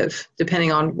intuitive,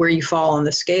 depending on where you fall on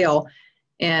the scale.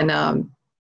 And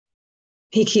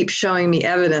he keeps showing me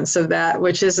evidence of that,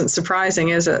 which isn't surprising,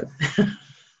 is it?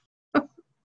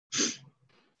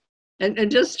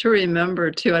 And just to remember,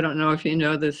 too, I don't know if you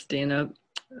know this, Dina,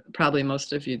 probably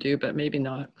most of you do, but maybe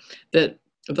not, that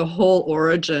the whole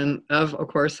origin of A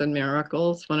Course in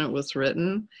Miracles, when it was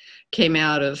written, came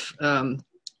out of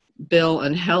Bill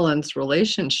and Helen's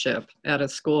relationship at a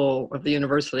school of the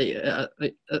university, a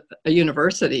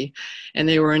university, and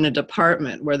they were in a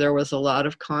department where there was a lot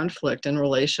of conflict and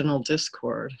relational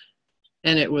discord,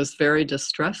 and it was very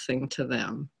distressing to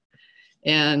them.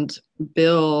 And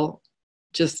Bill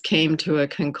just came to a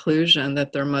conclusion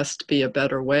that there must be a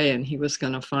better way, and he was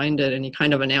going to find it. And he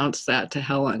kind of announced that to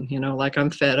Helen, like, I'm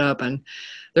fed up and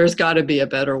there's got to be a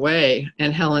better way.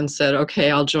 And Helen said,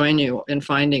 okay, I'll join you in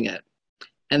finding it.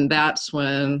 And that's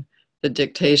when the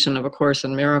dictation of A Course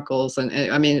in Miracles, and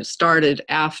I mean, it started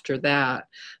after that.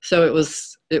 So it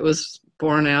was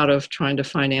born out of trying to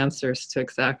find answers to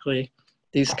exactly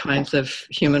these kinds of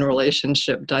human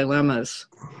relationship dilemmas.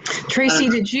 Tracy,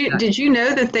 did you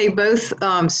know that they both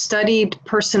studied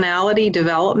personality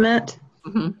development?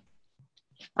 Mm-hmm.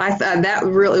 I thought that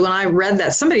really, when I read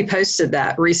that, somebody posted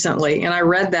that recently, and I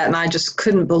read that and I just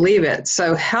couldn't believe it.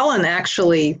 So Helen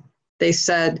actually, they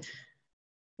said,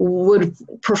 would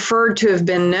prefer to have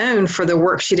been known for the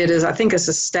work she did as, I think, as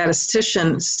a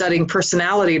statistician studying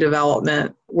personality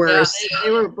development. Whereas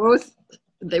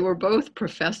they were both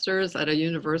professors at a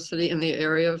university in the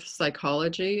area of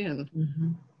psychology, and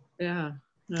yeah.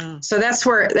 So that's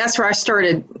where I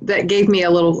started. That gave me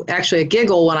actually a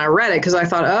giggle when I read it, because I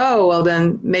thought, oh, well,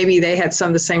 then maybe they had some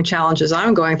of the same challenges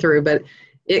I'm going through, but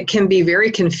it can be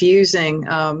very confusing.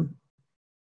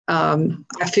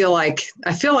 I feel like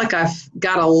I've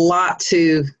got a lot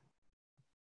to.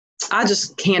 I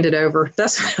just hand it over.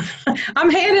 I'm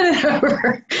handing it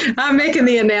over. I'm making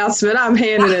the announcement. I'm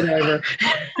handing it over.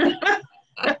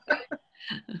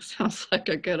 Sounds like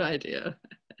a good idea.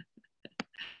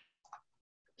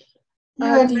 You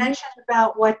had mentioned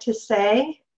about what to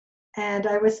say, and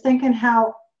I was thinking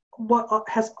how what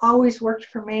has always worked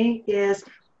for me is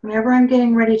whenever I'm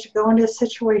getting ready to go into a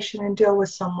situation and deal with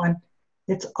someone,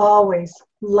 it's always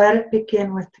let it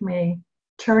begin with me,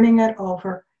 turning it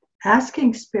over,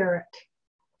 asking Spirit,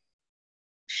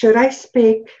 should I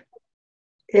speak?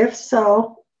 If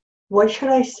so, what should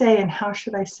I say and how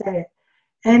should I say it?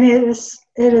 And it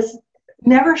is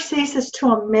never ceases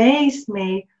to amaze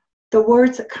me the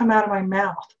words that come out of my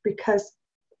mouth, because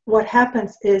what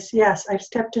happens is, yes, I've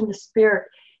stepped into Spirit,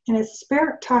 and it's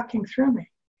Spirit talking through me.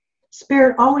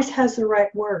 Spirit always has the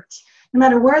right words. No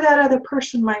matter where that other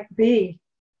person might be,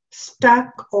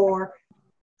 stuck or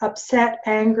upset,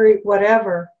 angry,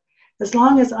 whatever, as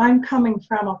long as I'm coming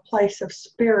from a place of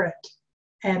Spirit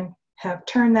and have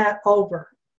turned that over,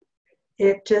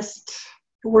 it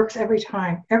works every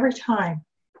time, every time.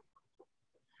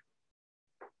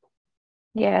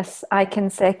 Yes, I can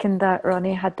second that.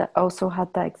 Ronnie also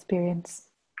had that experience,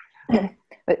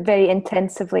 but very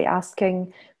intensively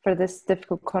asking for this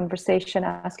difficult conversation,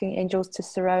 asking angels to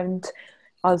surround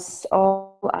us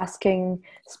all, asking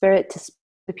Spirit to speak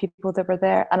to the people that were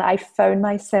there. And I found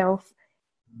myself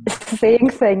saying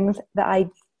things that I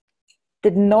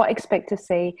did not expect to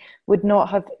say, would not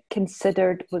have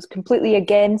considered, was completely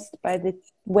against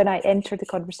when I entered the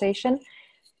conversation.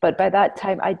 But by that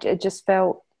time, it just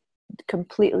felt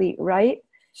completely right,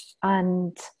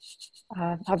 and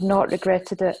have not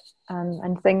regretted it,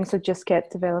 and things have just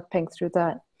kept developing through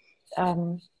that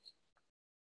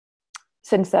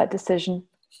since that decision.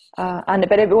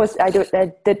 But it was, I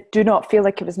do not feel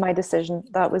like it was my decision.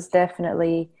 That was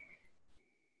definitely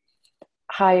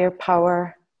higher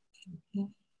power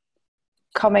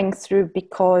coming through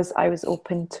because I was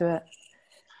open to it.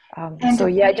 So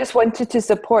yeah, I just wanted to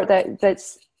support that. That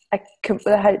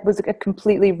was a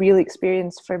completely real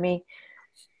experience for me.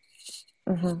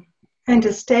 And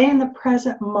to stay in the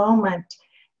present moment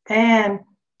and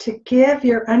to give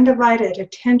your undivided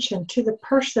attention to the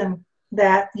person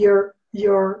that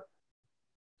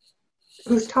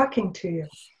who's talking to you.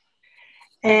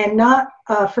 And not,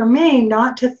 for me,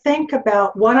 not to think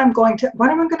about what am I going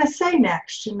to say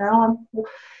next,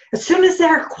 as soon as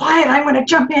they're quiet, I'm going to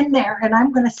jump in there and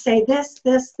I'm going to say this,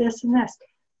 this, this, and this.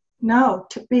 No,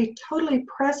 to be totally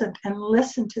present and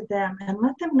listen to them and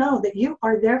let them know that you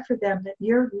are there for them, that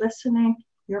you're listening,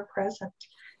 you're present.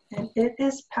 And it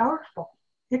is powerful.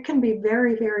 It can be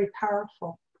very, very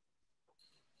powerful.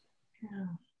 Yeah.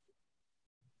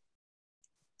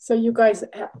 So you guys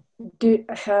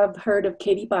have heard of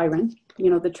Katie Byron, the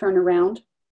turnaround,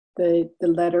 the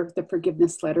letter, the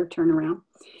forgiveness letter turnaround.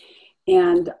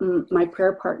 And my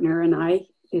prayer partner and I,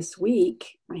 this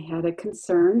week, I had a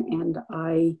concern and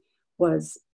I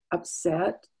was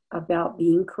upset about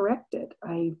being corrected.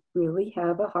 I really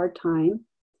have a hard time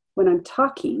when I'm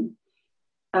talking.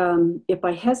 If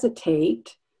I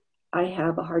hesitate, I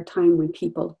have a hard time when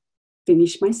people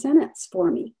finish my sentence for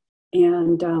me.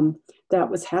 And that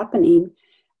was happening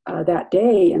that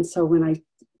day. And so when I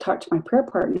talked to my prayer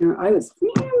partner, I was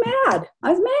mad.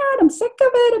 I was mad. I'm sick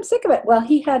of it. I'm sick of it. Well,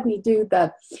 he had me do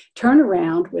the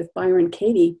turnaround with Byron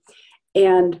Katie.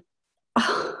 And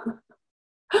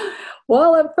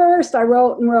well, at first I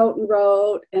wrote and wrote and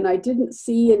wrote, and I didn't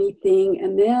see anything.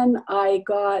 And then I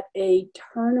got a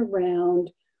turnaround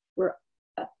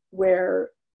where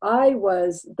I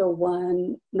was the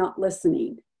one not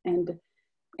listening. And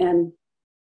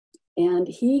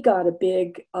he got a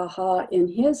big aha in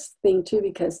his thing too,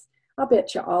 because I'll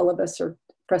bet you all of us are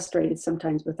frustrated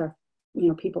sometimes with our,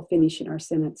 people finishing our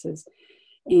sentences.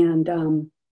 And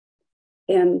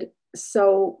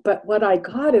so, but what I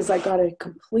got is I got a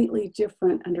completely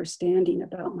different understanding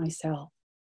about myself.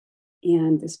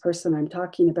 And this person I'm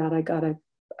talking about, I got an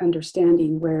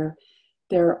understanding where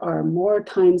there are more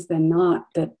times than not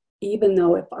that even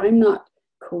though if I'm not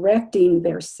correcting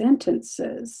their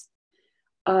sentences,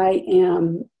 I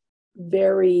am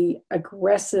very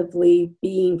aggressively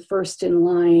being first in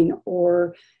line,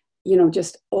 or, you know,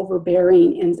 just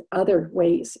overbearing in other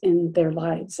ways in their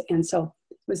lives. And so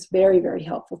it was very, very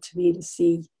helpful to me to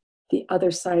see the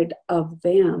other side of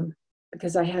them,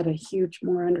 because I had a huge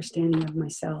more understanding of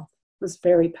myself. It was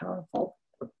very powerful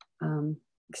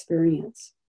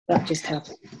experience that just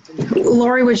happened.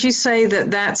 Lori, would you say that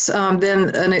that's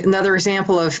then another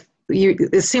example of you?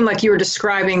 It seemed like you were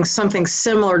describing something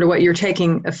similar to what you're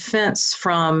taking offense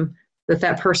from,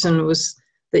 that person was,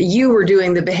 that you were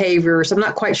doing the behaviors. I'm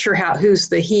not quite sure who's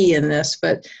the he in this,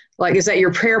 but like, is that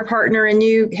your prayer partner and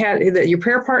you had that your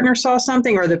prayer partner saw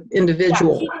something, or the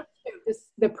individual? Yeah,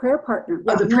 the prayer partner.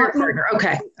 Oh, the prayer partner.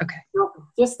 Okay. No,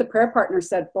 just the prayer partner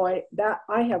said, boy, that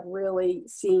I have really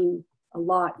seen a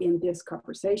lot in this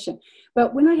conversation.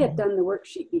 But when I had done the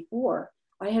worksheet before,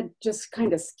 I had just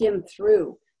kind of skimmed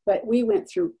through, but we went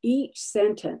through each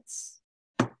sentence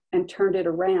and turned it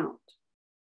around.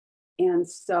 And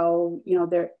so, you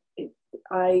know,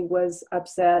 I was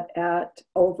upset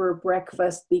over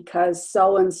breakfast because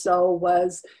so-and-so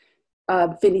was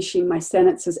finishing my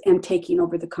sentences and taking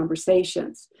over the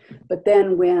conversations. But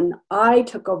then when I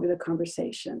took over the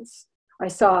conversations, I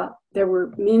saw there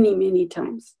were many, many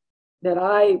times that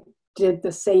I did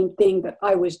the same thing, that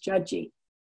I was judging.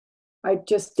 I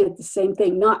just did the same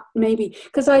thing, not maybe,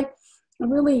 because I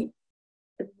really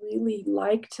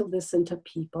like to listen to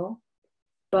people.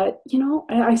 But, you know,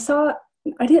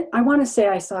 I want to say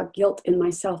I saw guilt in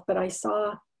myself, but I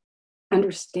saw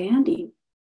understanding,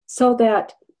 so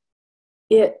that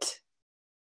it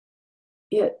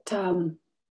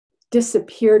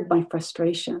disappeared my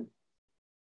frustration.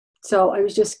 So I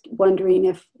was just wondering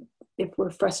if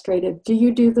we're frustrated. Do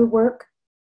you do the work,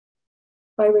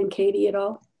 Byron, Katie, at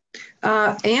all?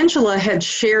 Angela had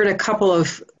shared a couple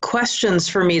of questions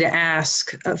for me to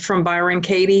ask from Byron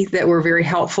Katie that were very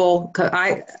helpful.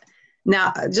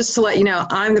 Now, just to let you know,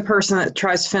 I'm the person that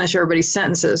tries to finish everybody's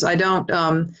sentences. I don't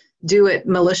do it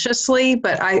maliciously,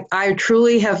 but I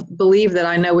truly have believed that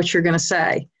I know what you're going to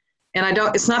say. And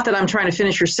it's not that I'm trying to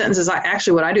finish your sentences.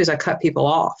 What I do is I cut people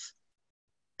off,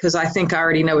 because I think I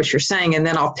already know what you're saying, and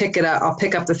then I'll pick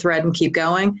up the thread and keep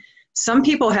going. Some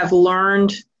people have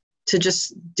learned to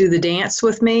just do the dance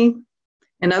with me,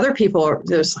 and other people are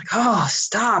just like, oh,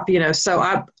 stop, you know.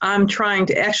 So I'm trying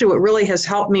to, actually, what really has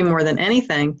helped me more than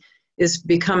anything is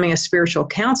becoming a spiritual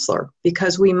counselor,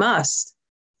 because we must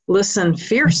listen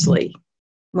fiercely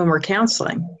when we're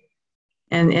counseling.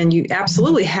 And you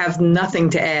absolutely have nothing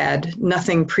to add,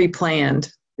 nothing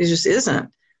pre-planned. It just isn't.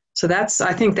 So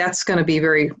I think that's going to be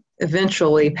very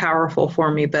eventually powerful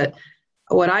for me. But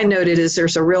what I noted is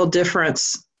there's a real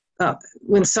difference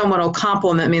when someone will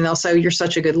compliment me and they'll say, you're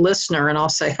such a good listener. And I'll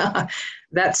say,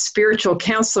 that's spiritual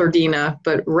counselor Dina,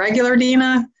 but regular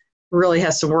Dina really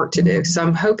has some work to do. So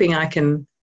I'm hoping I can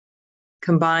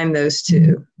combine those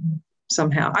two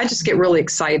somehow. I just get really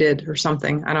excited or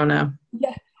something. I don't know.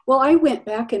 Yeah. Well, I went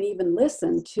back and even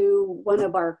listened to one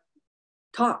of our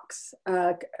talks.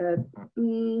 I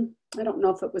don't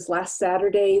know if it was last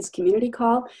Saturday's community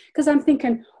call, because I'm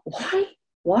thinking,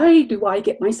 why do I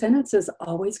get my sentences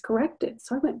always corrected?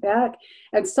 So I went back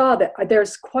and saw that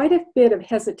there's quite a bit of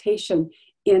hesitation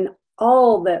in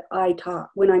all that I talk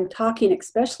when I'm talking,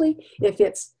 especially if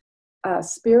it's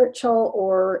spiritual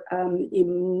or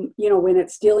when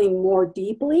it's dealing more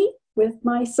deeply with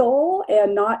my soul,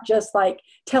 and not just like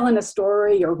telling a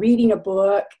story or reading a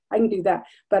book. I can do that,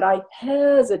 but I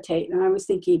hesitate. And I was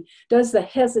thinking, does the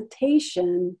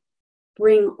hesitation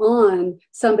bring on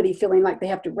somebody feeling like they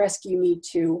have to rescue me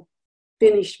to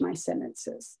finish my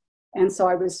sentences? And so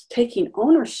I was taking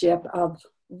ownership of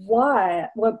why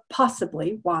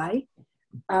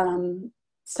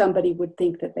somebody would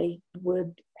think that they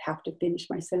would have to finish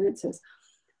my sentences.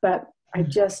 But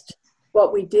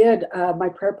what we did, my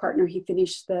prayer partner, he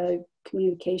finished the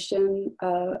communication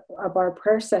of our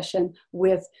prayer session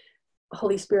with,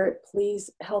 Holy Spirit, please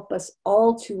help us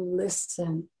all to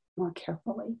listen more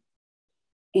carefully.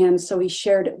 And so he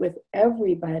shared it with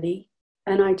everybody.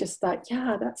 And I just thought,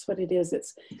 yeah, that's what it is.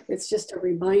 It's just a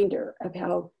reminder of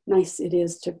how nice it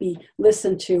is to be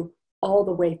listened to all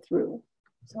the way through.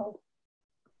 So,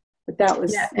 but that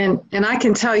was... Yeah, and I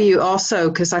can tell you also,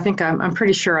 because I think I'm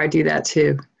pretty sure I do that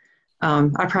too.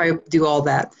 I probably do all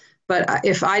that. But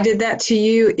if I did that to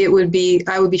you, I would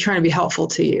be trying to be helpful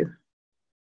to you.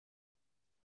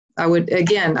 I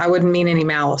wouldn't mean any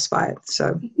malice by it.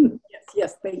 So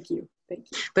yes, thank you.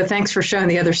 But thanks for showing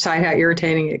the other side how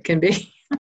irritating it can be.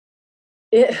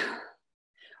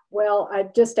 Well,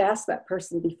 I've just asked that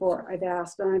person before. I've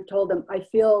asked and I've told them, I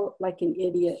feel like an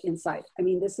idiot inside. I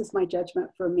mean, this is my judgment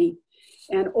for me.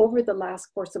 And over the last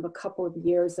course of a couple of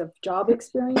years of job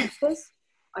experiences,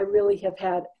 I really have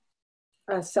had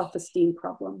a self-esteem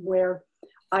problem where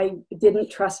I didn't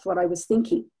trust what I was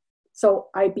thinking. So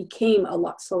I became a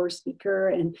lot slower speaker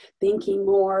and thinking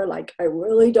more like, I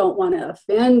really don't want to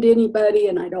offend anybody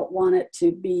and I don't want it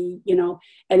to be,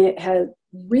 and it has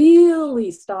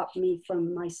really stopped me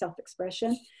from my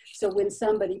self-expression. So when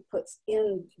somebody puts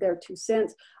in their 2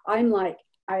 cents, I'm like,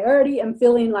 I already am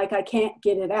feeling like I can't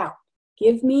get it out.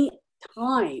 Give me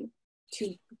time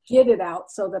to get it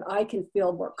out so that I can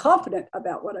feel more confident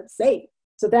about what I'm saying.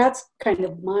 So that's kind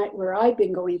of where I've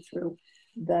been going through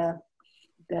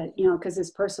because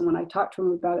this person, when I talked to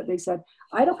them about it, they said,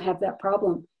 I don't have that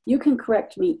problem. You can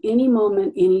correct me any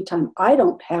moment, anytime. I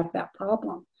don't have that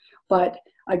problem. But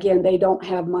again, they don't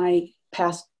have my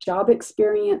past job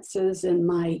experiences and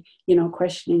my,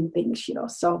 questioning things,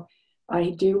 So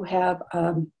I do have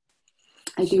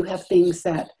things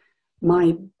that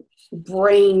my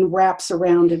brain wraps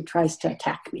around and tries to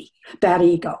attack me. That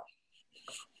ego.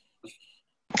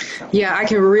 Yeah, I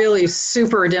can really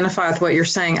super identify with what you're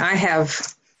saying.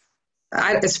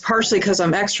 It's partially because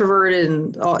I'm extroverted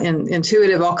and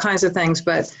intuitive, all kinds of things.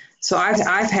 But so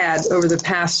I've had over the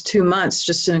past 2 months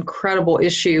just an incredible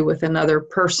issue with another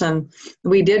person.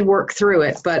 We did work through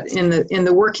it, but in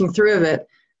the working through of it,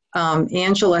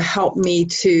 Angela helped me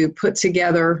to put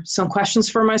together some questions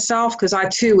for myself because I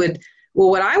too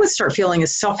what I would start feeling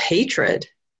is self-hatred.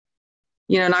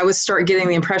 And I would start getting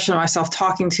the impression of myself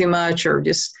talking too much or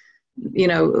just,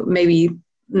 maybe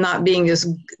not being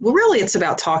really it's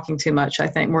about talking too much, I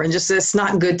think, more. And just, it's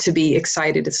not good to be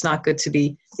excited. It's not good to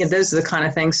be, those are the kind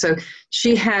of things. So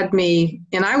she had me,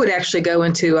 and I would actually go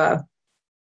into a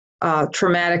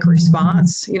traumatic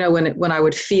response, when I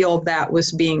would feel that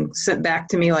was being sent back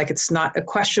to me, like it's not, a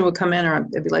question would come in or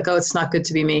I'd be like, oh, it's not good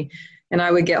to be me. And I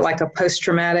would get like a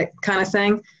post-traumatic kind of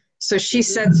thing. So she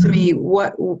said to me,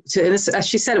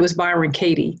 she said it was Byron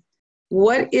Katie.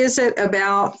 What is it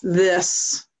about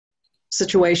this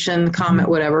situation, comment,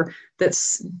 whatever,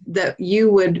 that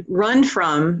you would run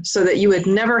from so that you would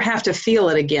never have to feel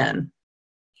it again?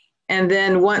 And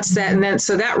then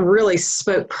so that really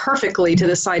spoke perfectly to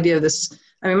this idea of this.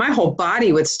 I mean, my whole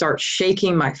body would start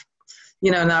shaking,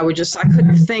 and I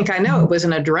couldn't think. I know it was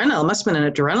an adrenaline, it must have been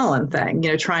an adrenaline thing,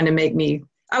 trying to make me,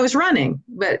 I was running,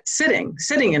 but sitting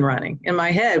and running in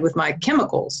my head with my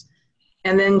chemicals.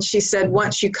 And then she said,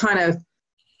 once you kind of,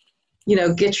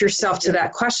 get yourself to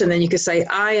that question, then you could say,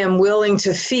 I am willing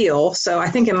to feel. So I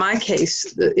think in my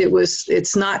case,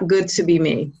 it's not good to be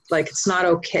me. Like, it's not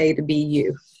okay to be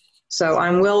you. So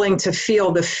I'm willing to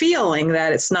feel the feeling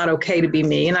that it's not okay to be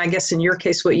me. And I guess in your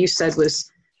case, what you said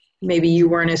was maybe you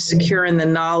weren't as secure in the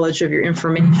knowledge of your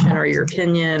information or your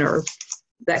opinion or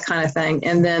that kind of thing.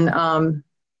 And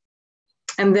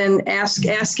then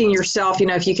asking yourself,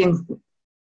 if you can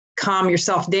calm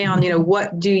yourself down,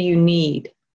 what do you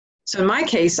need? So in my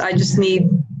case, I just need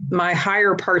my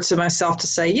higher parts of myself to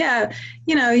say, you're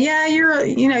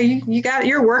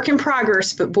you're a work in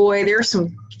progress, but boy, there's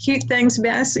some cute things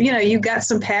about, you've got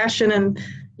some passion and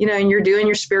you're doing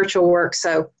your spiritual work.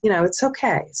 So, it's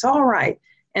okay. It's all right.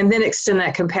 And then extend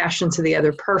that compassion to the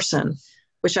other person,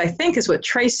 which I think is what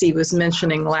Tracy was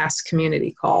mentioning last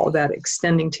community call, about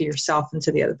extending to yourself and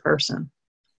to the other person.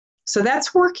 So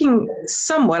that's working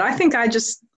somewhat. I think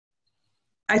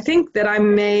that I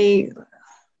maybe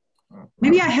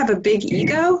I have a big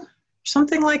ego,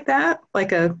 something like that. I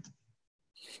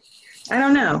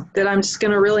don't know, that I'm just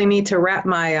going to really need to wrap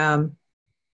my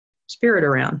spirit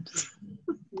around.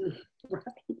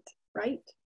 Right.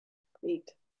 Great.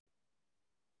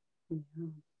 Mm-hmm.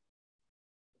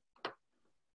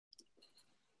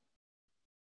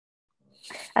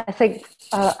 I think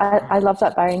I love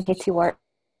that Byron Katie work.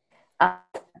 I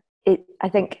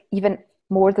think even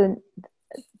more than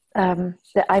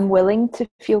that, I'm willing to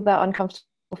feel that uncomfortable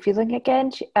feeling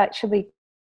again. She actually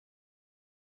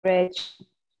read,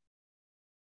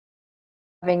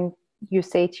 having you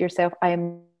say to yourself, I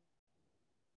am,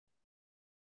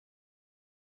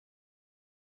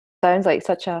 sounds like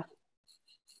such a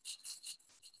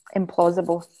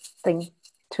implausible thing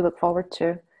to look forward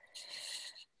to.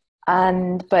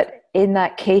 But in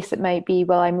that case, it might be,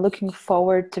 well, I'm looking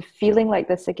forward to feeling like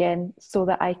this again so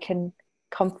that I can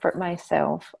comfort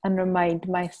myself and remind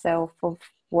myself of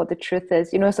what the truth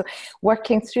is. So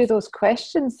working through those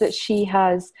questions that she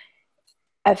has,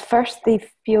 at first they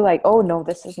feel like, oh no,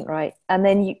 this isn't right. And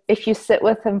then if you sit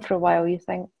with them for a while, you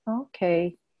think,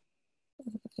 okay,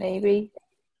 maybe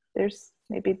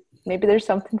maybe there's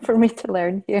something for me to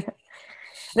learn here.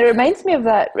 And it reminds me of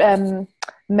that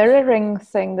mirroring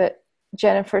thing that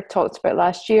Jennifer talked about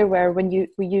last year, where when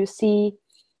you see,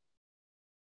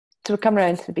 to come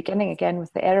around to the beginning again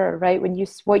with the error, right? When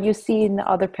what you see in the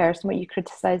other person, what you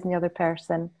criticize in the other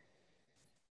person,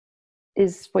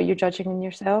 is what you're judging in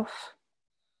yourself,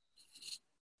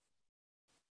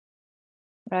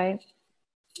 right?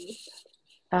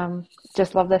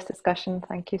 Just love this discussion.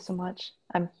 Thank you so much.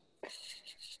 I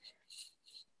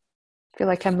feel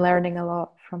like I'm learning a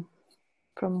lot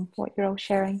from what you're all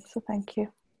sharing. So thank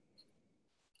you.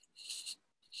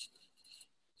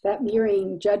 That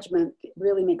mirroring judgment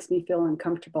really makes me feel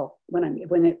uncomfortable when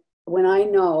I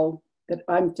know that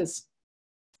I'm just,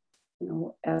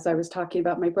 as I was talking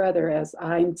about my brother, as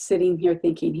I'm sitting here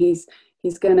thinking he's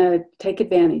gonna take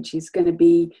advantage, he's gonna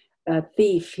be a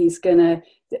thief, he's gonna.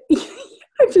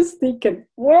 I'm just thinking,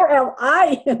 where am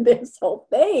I in this whole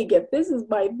thing? If this is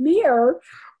my mirror,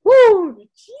 whoo,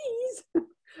 geez,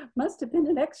 must have been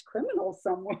an ex-criminal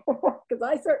somewhere, because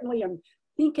I certainly am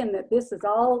thinking that this is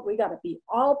all, we got to be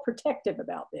all protective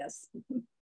about this.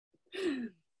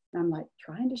 I'm like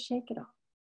trying to shake it off.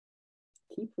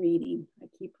 Keep reading. I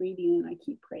keep reading and I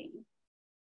keep praying,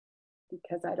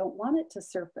 because I don't want it to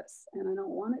surface and I don't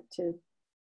want it to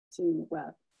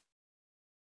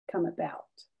come about.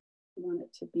 I want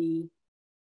it to be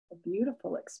a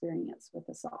beautiful experience with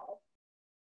us all.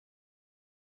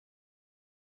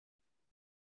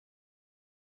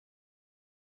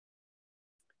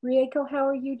 Rieko, how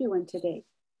are you doing today?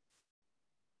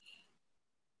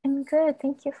 I'm good.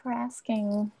 Thank you for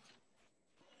asking.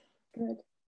 Good.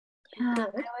 Yeah,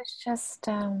 Good. I was just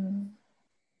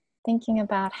thinking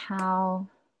about how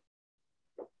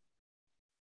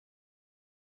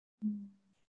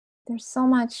there's so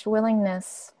much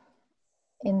willingness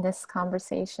in this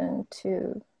conversation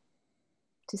to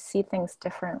see things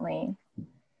differently.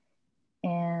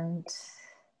 And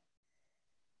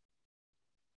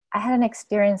I had an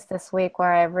experience this week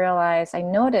where I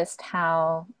noticed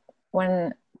how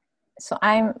we're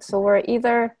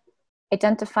either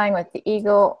identifying with the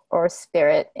ego or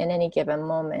spirit in any given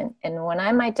moment. And when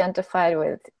I'm identified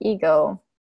with ego,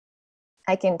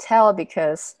 I can tell,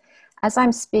 because as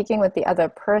I'm speaking with the other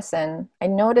person, I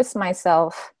notice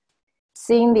myself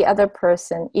seeing the other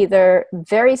person either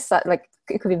very subtle, like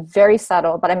it could be very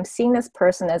subtle, but I'm seeing this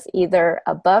person as either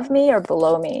above me or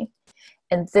below me.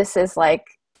 And this is like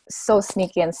so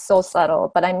sneaky and so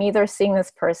subtle, but I'm either seeing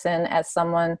this person as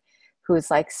someone who's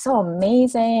like so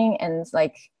amazing and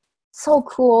like so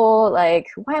cool, like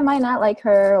why am I not like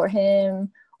her or him?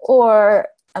 Or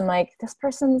I'm like, this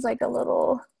person's like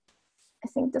I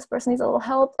think this person needs a little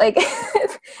help, like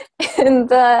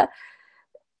and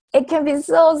it can be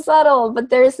so subtle, but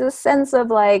there's this sense of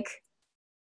like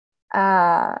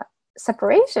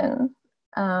separation,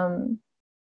 and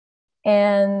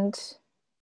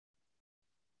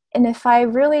if I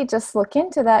really just look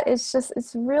into that,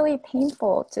 it's really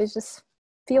painful to just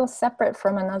feel separate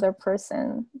from another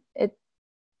person.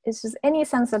 It's just, any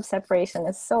sense of separation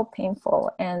is so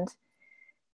painful, and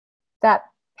that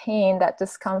pain, that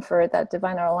discomfort, that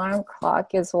divine alarm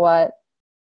clock is what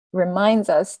reminds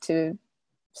us to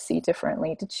see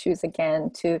differently, to choose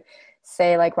again, to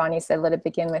say, like Ronnie said, let it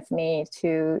begin with me,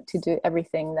 to do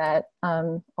everything that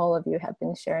all of you have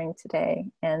been sharing today.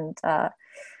 And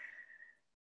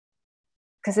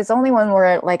because it's only when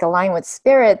we're like aligned with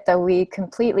spirit that we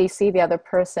completely see the other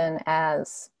person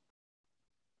as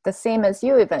the same as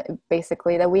you, even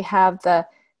basically, that we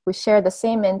share the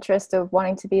same interest of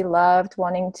wanting to be loved,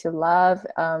 wanting to love,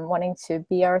 wanting to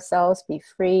be ourselves, be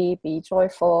free, be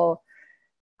joyful,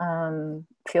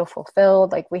 feel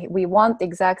fulfilled. Like we want the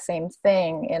exact same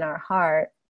thing in our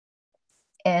heart.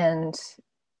 And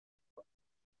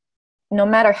no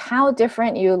matter how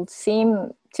different you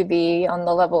seem to be on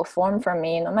the level of form from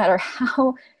me, no matter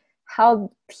how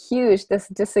huge this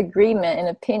disagreement in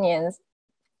opinions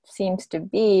seems to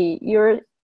be,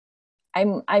 I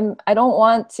don't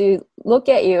want to look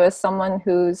at you as someone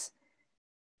who's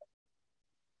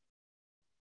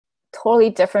totally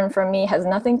different from me, has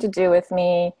nothing to do with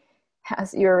me,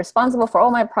 you're responsible for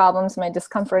all my problems, my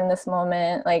discomfort in this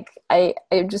moment. Like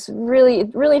it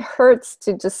really hurts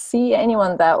to just see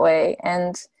anyone that way.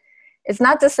 And it's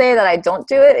not to say that I don't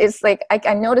do it. It's like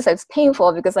I notice it's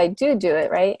painful because I do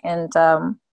it, right? And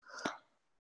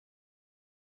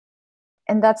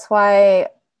that's why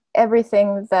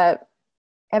everything that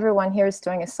everyone here is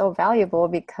doing is so valuable,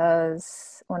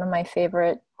 because one of my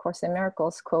favorite Course in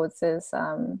Miracles quotes is,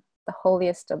 the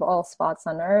holiest of all spots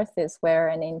on earth is where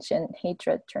an ancient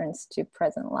hatred turns to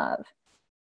present love.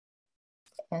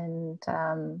 And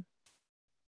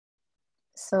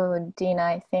So Dina,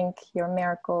 I think your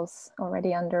miracle's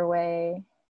already underway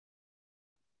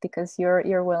because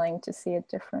you're willing to see it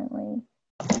differently.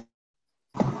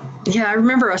 Yeah, I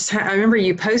remember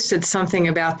you posted something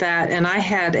about that, and I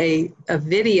had a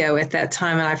video at that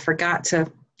time,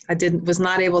 and was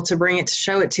not able to bring it to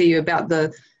show it to you, about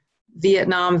the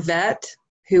Vietnam vet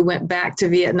who went back to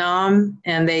Vietnam,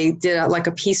 and they did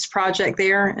a peace project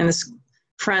there, and this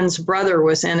friend's brother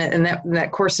was in it, and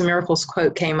that Course in Miracles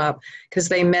quote came up because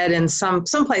they met in some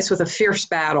place with a fierce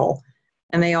battle,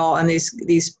 and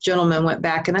these gentlemen went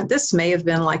back, and this may have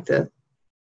been like the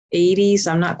 80s,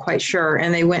 I'm not quite sure,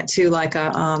 and they went to like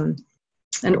an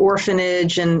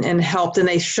orphanage and helped, and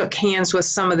they shook hands with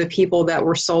some of the people that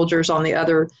were soldiers on the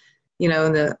other,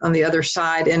 on the other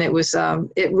side, and it was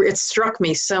it struck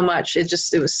me so much. It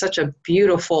was such a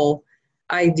beautiful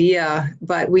idea,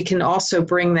 but we can also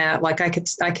bring that, like I could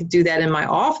do that in my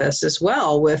office as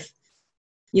well with,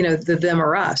 the them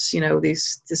or us,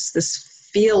 this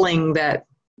feeling that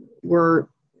we're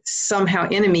somehow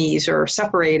enemies or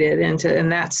separated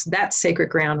and that's sacred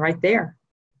ground right there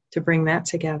to bring that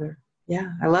together.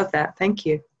 Yeah, I love that. Thank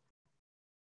you.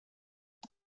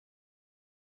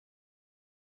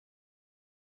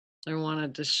 I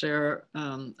wanted to share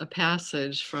a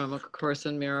passage from A Course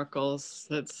in Miracles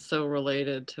that's so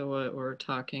related to what we're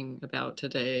talking about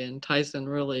today and ties in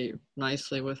really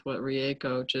nicely with what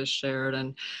Rieko just shared.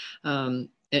 And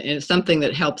it's something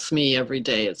that helps me every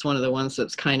day. It's one of the ones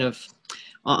that's kind of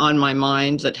on my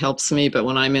mind that helps me. But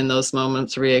when I'm in those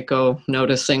moments, Rieko,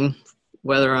 noticing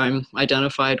whether I'm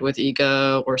identified with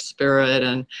ego or spirit,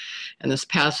 and this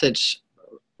passage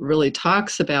really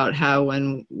talks about how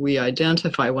when I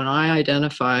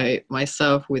identify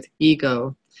myself with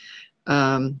ego,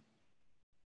 I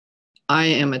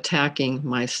am attacking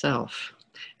myself.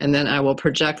 And then I will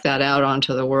project that out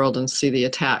onto the world and see the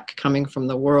attack coming from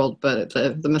the world. But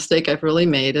the mistake I've really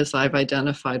made is I've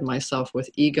identified myself with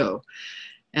ego.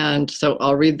 And so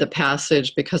I'll read the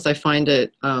passage because I find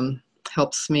it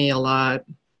helps me a lot.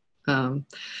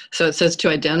 So it says, to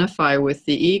identify with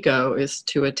the ego is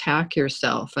to attack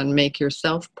yourself and make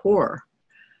yourself poor.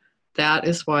 That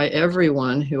is why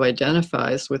everyone who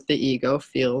identifies with the ego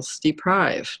feels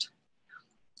deprived.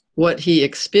 What he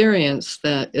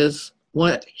experiences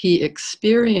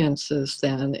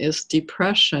then is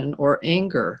depression or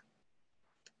anger.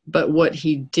 But what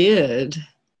he did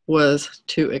was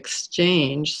to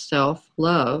exchange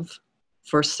self-love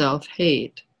for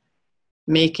self-hate,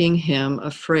 making him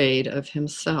afraid of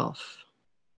himself.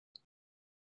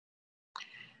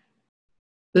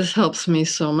 This helps me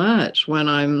so much when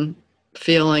I'm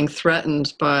feeling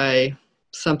threatened by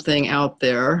something out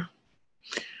there,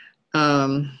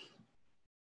 the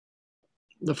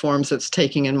forms it's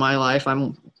taking in my life,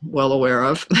 I'm well aware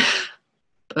of.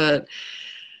 But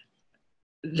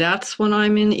that's when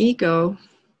I'm in ego.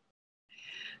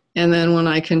 And then when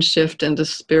I can shift into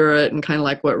spirit, and kind of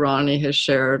like what Ronnie has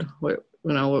shared,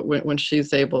 when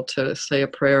she's able to say a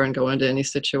prayer and go into any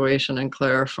situation and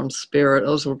clear from spirit,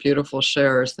 those were beautiful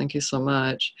shares. Thank you so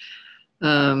much.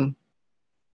 Then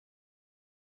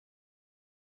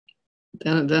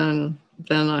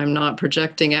I'm not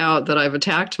projecting out that I've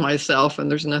attacked myself and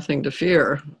there's nothing to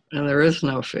fear, and there is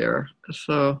no fear.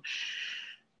 So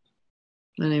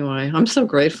anyway, I'm so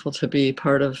grateful to be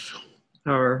part of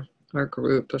our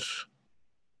group of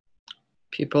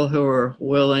people who are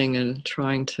willing and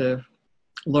trying to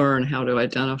learn how to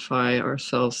identify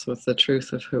ourselves with the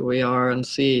truth of who we are and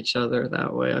see each other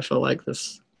that way. I feel like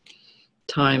this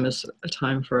time is a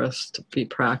time for us to be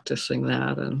practicing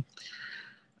that.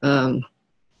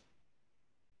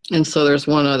 And so there's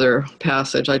one other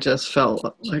passage. I just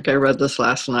felt like I read this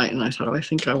last night and I thought, I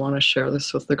think I want to share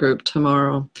this with the group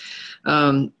tomorrow.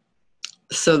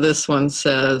 So this one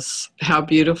says, how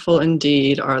beautiful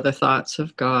indeed are the thoughts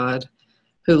of God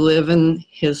who live in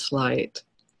his light.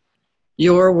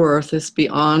 Your worth is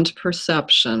beyond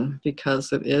perception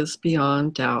because it is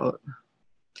beyond doubt.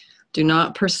 Do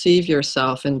not perceive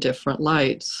yourself in different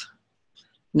lights.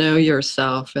 Know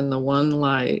yourself in the one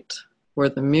light where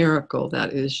the miracle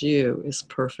that is you is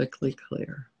perfectly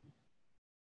clear.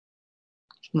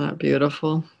 Isn't that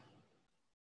beautiful?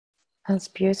 That's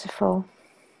beautiful.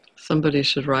 Somebody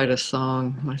should write a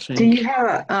song, I think. Do you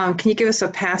have can you give us a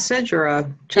passage or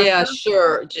a chapter? Yeah,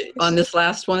 sure. On this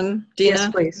last one, Dina?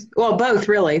 Yes, please. Well, both,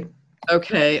 really.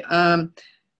 Okay. And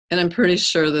I'm pretty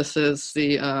sure this is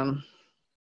the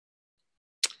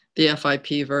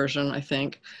FIP version, I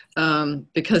think,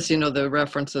 because, the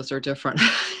references are different,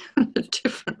 the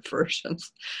different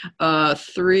versions.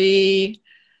 3,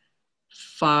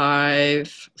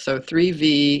 5, so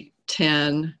 3V,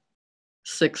 10,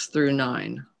 6 through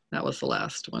 9. That was the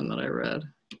last one that I read.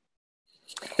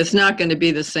 It's not going to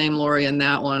be the same, Lori, in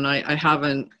that one. I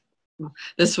haven't,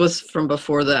 this was from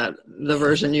before that. The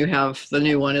version you have, the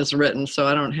new one is written, so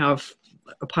I don't have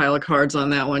a pile of cards on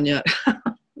that one yet.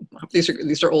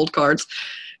 These are old cards.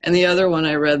 And the other one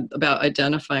I read about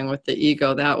identifying with the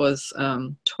ego, that was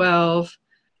 12,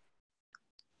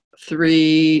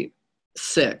 3,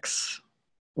 6,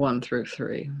 1 through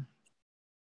 3.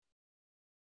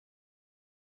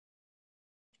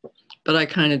 But I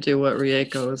kind of do what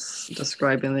Rieko is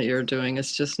describing that you're doing.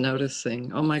 It's just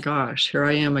noticing, oh my gosh, here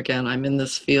I am again. I'm in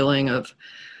this feeling of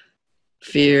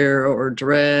fear or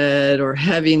dread or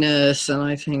heaviness. And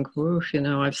I think, whoo,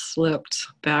 I've slipped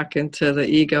back into the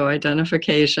ego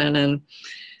identification, and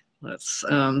let's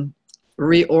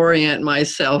reorient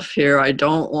myself here. I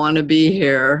don't want to be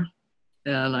here.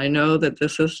 And I know that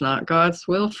this is not God's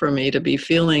will for me to be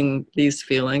feeling these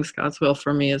feelings. God's will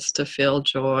for me is to feel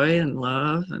joy and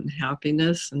love and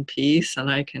happiness and peace.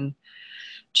 And I can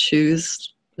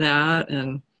choose that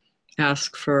and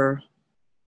ask for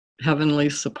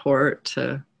heavenly support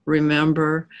to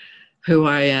remember who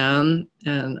I am.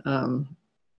 And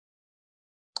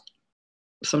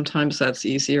sometimes that's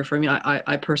easier for me.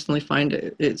 I personally find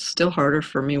it's still harder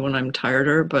for me when I'm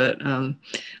tireder, but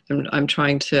I'm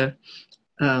trying to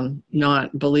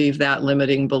not believe that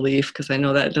limiting belief, because I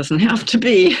know that doesn't have to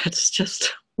be. It's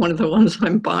just one of the ones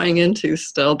I'm buying into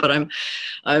still. But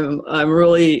I'm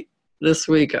really, this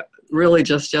week, really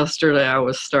just yesterday, I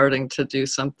was starting to do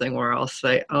something where I'll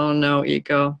say, oh no,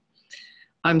 ego,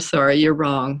 I'm sorry, you're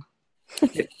wrong.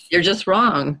 You're just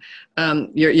wrong.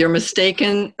 You're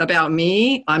mistaken about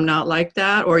me. I'm not like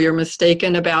that. Or you're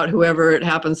mistaken about whoever it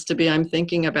happens to be I'm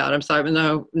thinking about. I'm sorry, but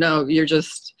no,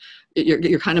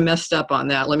 you're kind of messed up on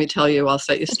that. Let me tell you, I'll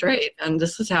set you straight. And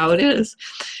this is how it is.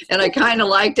 And I kind of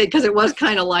liked it because it was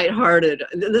kind of lighthearted.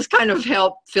 This kind of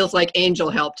help feels like angel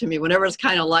help to me. Whenever it's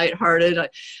kind of lighthearted,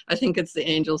 I think it's the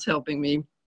angels helping me.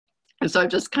 And so I've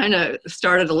just kind of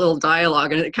started a little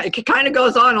dialogue, and it kind of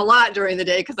goes on a lot during the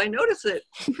day because I notice it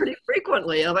pretty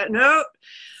frequently. I'm like, no,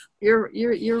 you're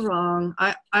wrong.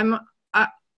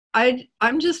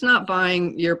 I'm just not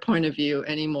buying your point of view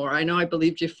anymore. I know I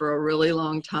believed you for a really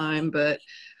long time, but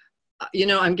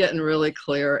I'm getting really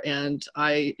clear, and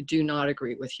I do not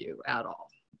agree with you at all.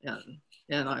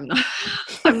 And I'm not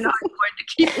going to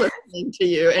keep listening to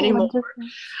you anymore.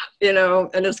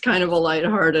 And it's kind of a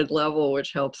lighthearted level,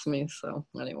 which helps me. So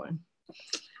anyway,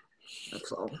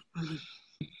 that's all.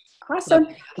 Awesome.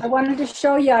 I wanted to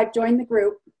show you, I've joined the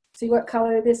group. See what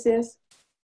color this is?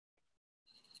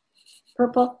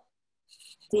 Purple.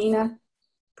 Dina,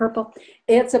 purple.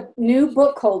 It's a new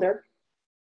book holder.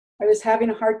 I was having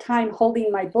a hard time holding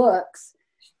my books,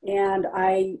 and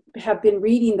I have been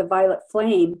reading The Violet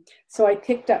Flame. So I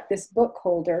picked up this book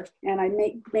holder, and I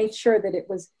made sure that it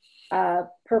was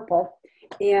purple.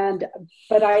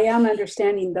 But I am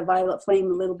understanding The Violet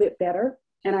Flame a little bit better.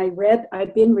 And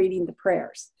I've been reading the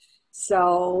prayers.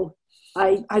 So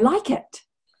I like it.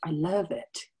 I love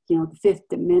it. The fifth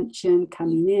dimension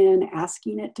coming in,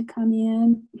 asking it to come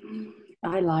in.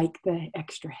 I like the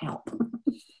extra help.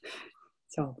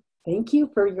 So thank you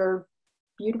for your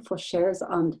beautiful shares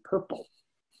on purple.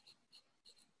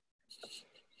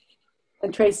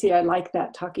 And Tracy, I like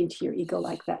that, talking to your ego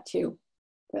like that too.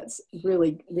 That's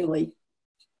really, really,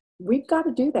 we've got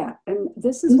to do that. And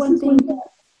this is one thing that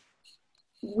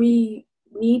we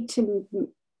need to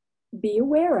be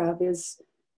aware of is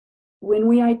when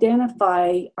we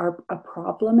identify a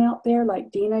problem out there,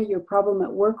 like Dina, your problem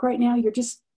at work right now,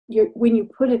 when you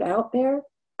put it out there,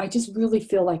 I just really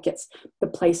feel like it's the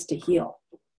place to heal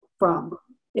from.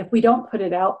 If we don't put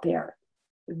it out there,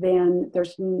 then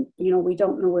we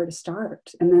don't know where to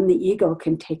start. And then the ego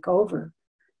can take over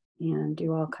and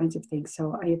do all kinds of things.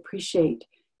 So I appreciate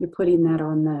you putting that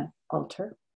on the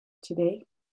altar today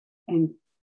and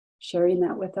sharing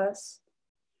that with us.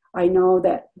 I know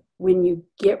that when you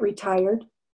get retired,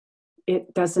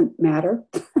 it doesn't matter.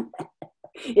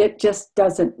 It just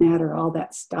doesn't matter, all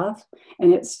that stuff.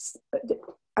 And as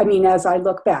I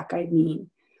look back,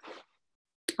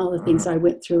 all the things I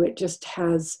went through, it just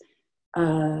has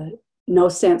no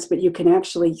sense, but you can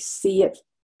actually see it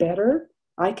better.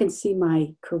 I can see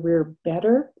my career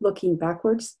better looking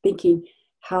backwards, thinking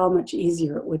how much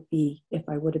easier it would be if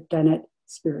I would have done it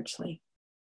spiritually.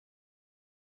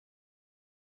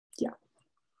 Yeah.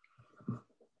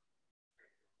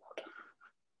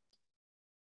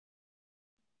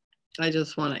 I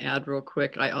just want to add real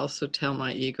quick, I also tell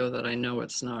my ego that I know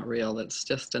it's not real. It's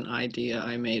just an idea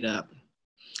I made up.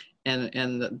 And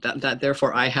that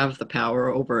therefore I have the power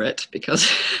over it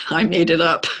because I made it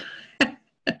up.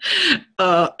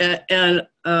 And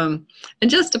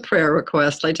just a prayer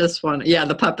request. I just want,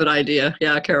 the puppet idea.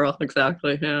 Yeah, Carol,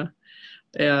 exactly.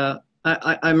 Yeah.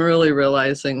 I'm really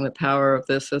realizing the power of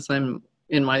this as I'm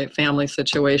in my family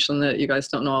situation that you guys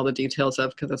don't know all the details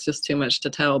of because it's just too much to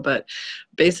tell. But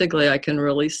basically, I can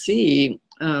really see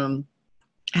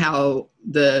how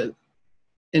the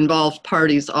involved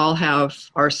parties all have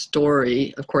our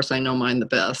story. Of course, I know mine the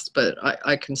best, but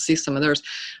I can see some of theirs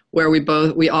where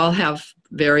we all have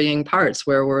varying parts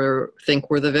where think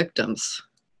we're the victims.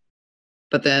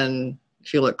 But then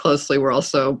if you look closely, we're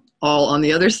also all on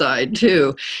the other side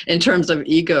too, in terms of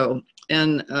ego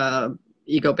and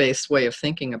ego-based way of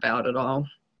thinking about it all.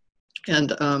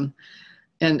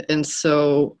 And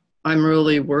so I'm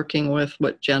really working with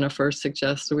what Jennifer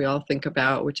suggests we all think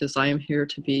about, which is I am here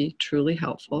to be truly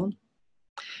helpful.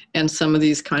 And some of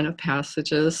these kind of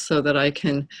passages so that I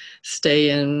can stay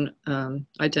in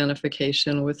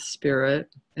identification with spirit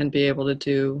and be able to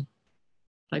do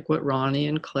like what Ronnie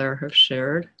and Claire have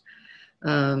shared.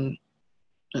 And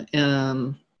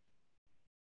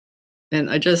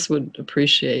I just would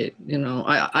appreciate,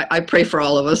 I pray for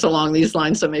all of us along these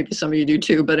lines, so maybe some of you do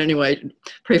too, but anyway,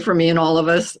 pray for me and all of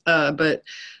us, but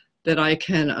that I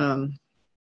can,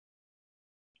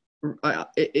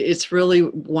 it's really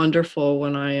wonderful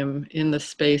when I am in the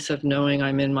space of knowing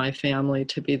I'm in my family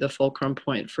to be the fulcrum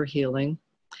point for healing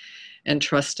and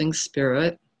trusting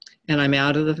spirit, and I'm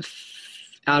out of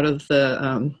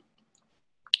the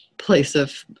place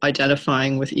of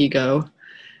identifying with ego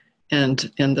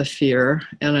and the fear,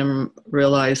 and I'm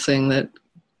realizing that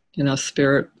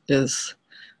spirit is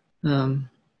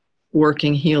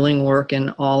working healing work in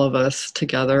all of us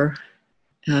together,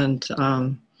 and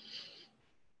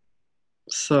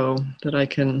so that I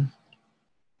can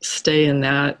stay in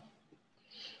that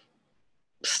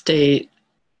state,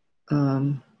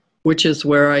 which is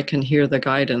where I can hear the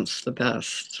guidance the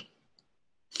best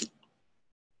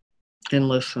and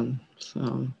listen.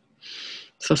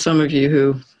 So some of you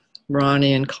who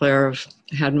Ronnie and Claire have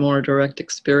had more direct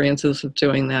experiences of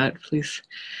doing that, please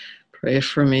pray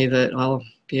for me that I'll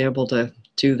be able to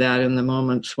do that in the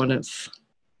moments when it's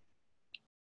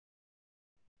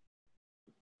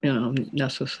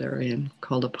necessary and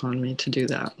called upon me to do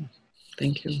that.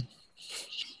 Thank you.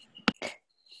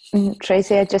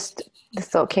 Tracy, the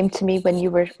thought came to me when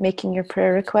you were making your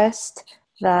prayer request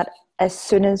that as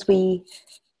soon as we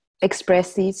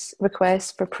express these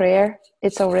requests for prayer,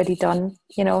 it's already done.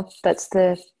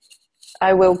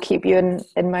 I will keep you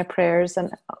in my prayers,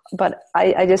 but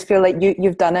I just feel like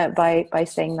you've done it by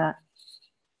saying that,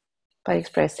 by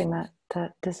expressing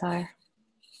that desire.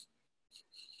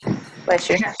 Bless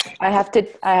you. I have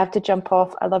to jump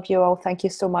off. I love you all. Thank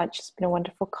you so much. It's been a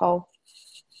wonderful call.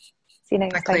 See you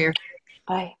next time. Claire.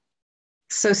 Bye.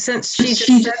 So since she just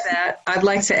said that, I'd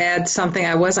like to add something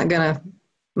I wasn't going to.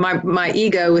 My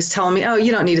ego was telling me, oh,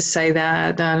 you don't need to say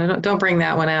that. No, don't bring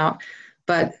that one out.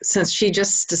 But since she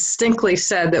just distinctly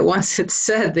said that once it's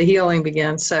said, the healing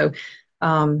begins. So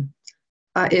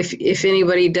if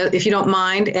anybody does, if you don't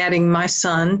mind adding my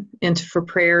son for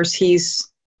prayers, he's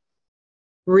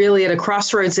really at a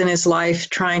crossroads in his life,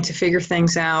 trying to figure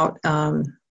things out.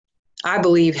 I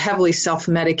believe heavily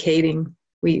self-medicating.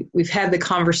 We've had the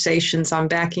conversations. I'm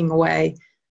backing away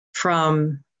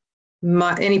from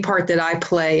any part that I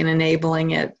play in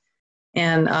enabling it.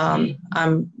 And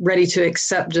I'm ready to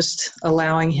accept just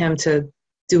allowing him to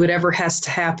do whatever has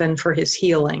to happen for his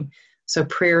healing. So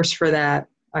prayers for that.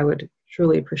 I would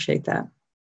truly appreciate that.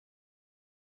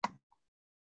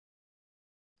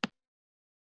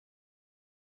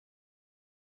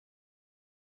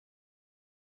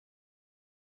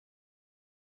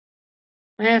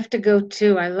 I have to go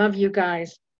too. I love you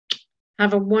guys.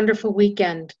 Have a wonderful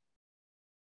weekend.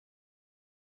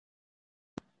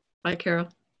 Bye, Carol.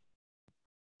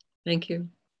 Thank you.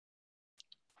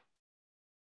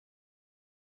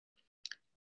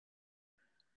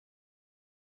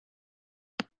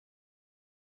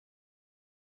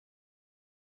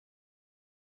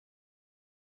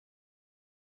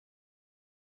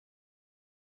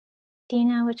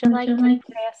 Dina, would you like to pray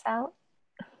us out?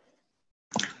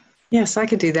 Yes, I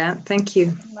could do that. Thank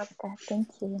you. I love that. Thank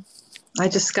you. I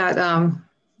just got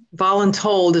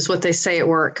voluntold is what they say at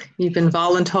work. You've been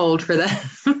voluntold for that,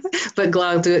 but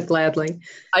I'll do it gladly.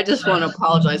 I just want to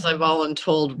apologize. I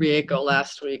voluntold Rieko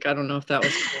last week. I don't know if that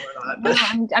was cool or not. But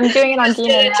I'm doing it on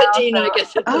Dina now. To Dina, I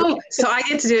guess. So I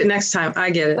get to do it next time. I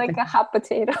get it. Like a hot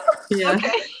potato. Yeah.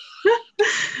 Okay.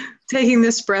 Taking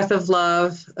this breath of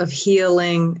love, of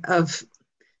healing, of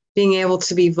being able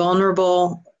to be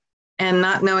vulnerable, and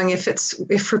not knowing if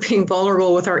we're being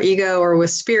vulnerable with our ego or with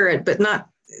spirit, but not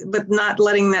but not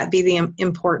letting that be the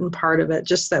important part of it,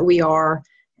 just that we are,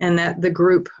 and that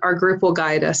our group will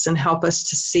guide us and help us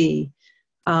to see,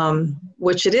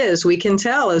 which it is. We can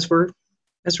tell as we're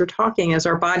talking, as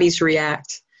our bodies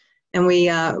react. And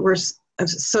we're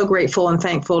so grateful and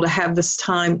thankful to have this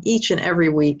time each and every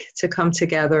week to come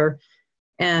together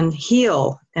and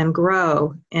heal and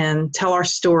grow and tell our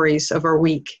stories of our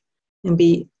week and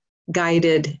be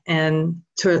guided and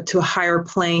to a higher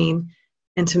plane,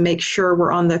 and to make sure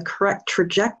we're on the correct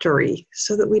trajectory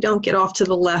so that we don't get off to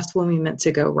the left when we meant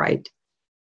to go right.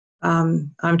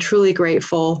 I'm truly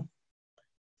grateful.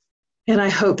 And I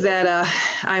hope that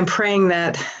I'm praying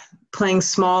that playing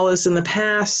small is in the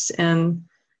past, and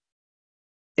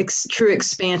true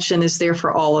expansion is there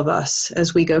for all of us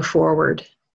as we go forward.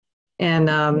 And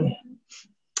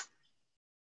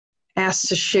asked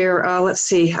to share, let's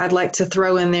see, I'd like to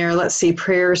throw in there,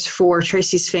 prayers for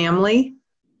Tracy's family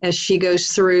as she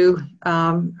goes through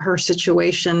her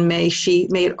situation. May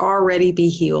it already be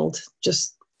healed.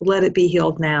 Just let it be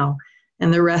healed now.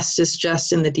 And the rest is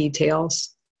just in the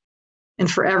details. And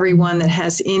for everyone that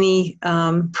has any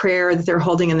prayer that they're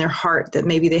holding in their heart that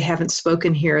maybe they haven't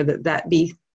spoken here, that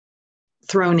be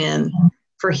thrown in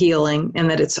for healing, and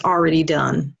that it's already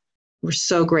done. We're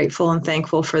so grateful and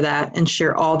thankful for that, and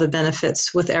share all the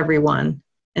benefits with everyone.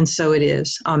 And so it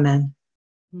is. Amen.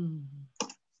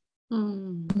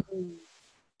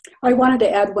 I wanted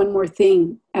to add one more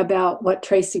thing about what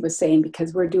Tracy was saying,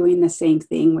 because we're doing the same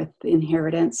thing with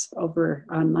inheritance over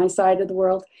on my side of the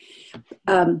world.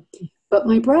 But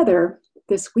my brother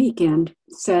this weekend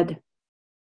said,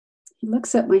 he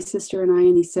looks at my sister and I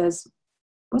and he says,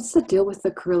 "What's the deal with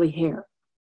the curly hair?"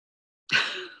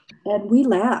 And we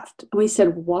laughed. And we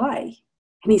said, "Why?"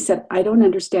 And he said, "I don't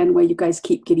understand why you guys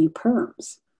keep getting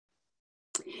perms."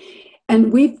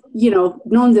 And we've,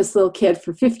 known this little kid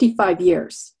for 55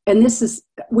 years. And this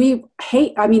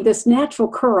natural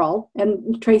curl.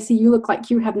 And Tracy, you look like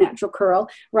you have natural curl,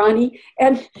 Ronnie.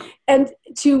 And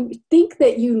to think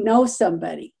that you know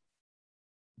somebody,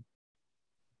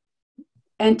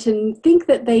 and to think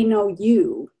that they know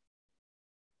you,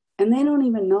 and they don't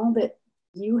even know that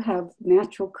you have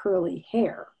natural curly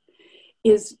hair,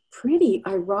 is pretty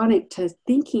ironic to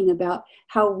thinking about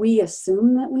how we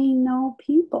assume that we know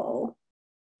people.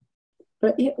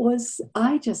 But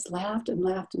I just laughed and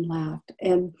laughed and laughed,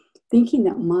 and thinking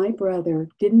that my brother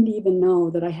didn't even know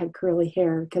that I had curly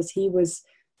hair because he was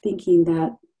thinking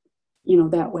that,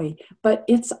 that way. But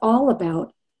it's all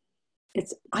about,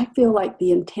 I feel like the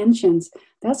intentions,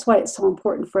 that's why it's so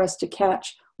important for us to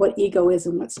catch what ego is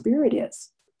and what spirit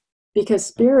is. Because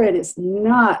spirit is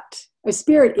knowing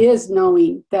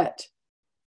that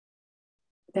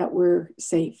we're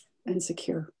safe and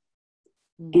secure.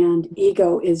 And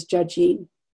ego is judging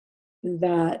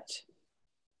that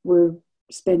we're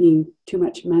spending too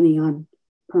much money on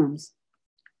perms.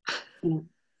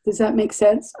 Does that make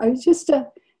sense? I was just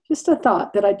a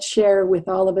thought that I'd share with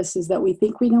all of us, is that we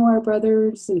think we know our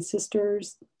brothers and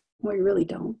sisters. We really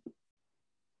don't.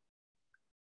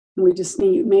 We just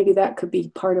need, maybe that could be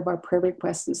part of our prayer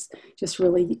request, is just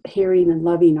really hearing and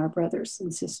loving our brothers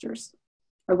and sisters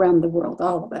around the world,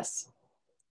 all of us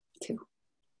too.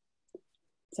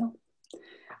 So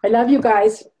I love you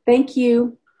guys. Thank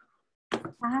you.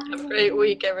 Have a great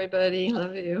week, everybody.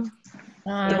 Love you.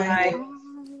 Bye.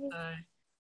 Bye.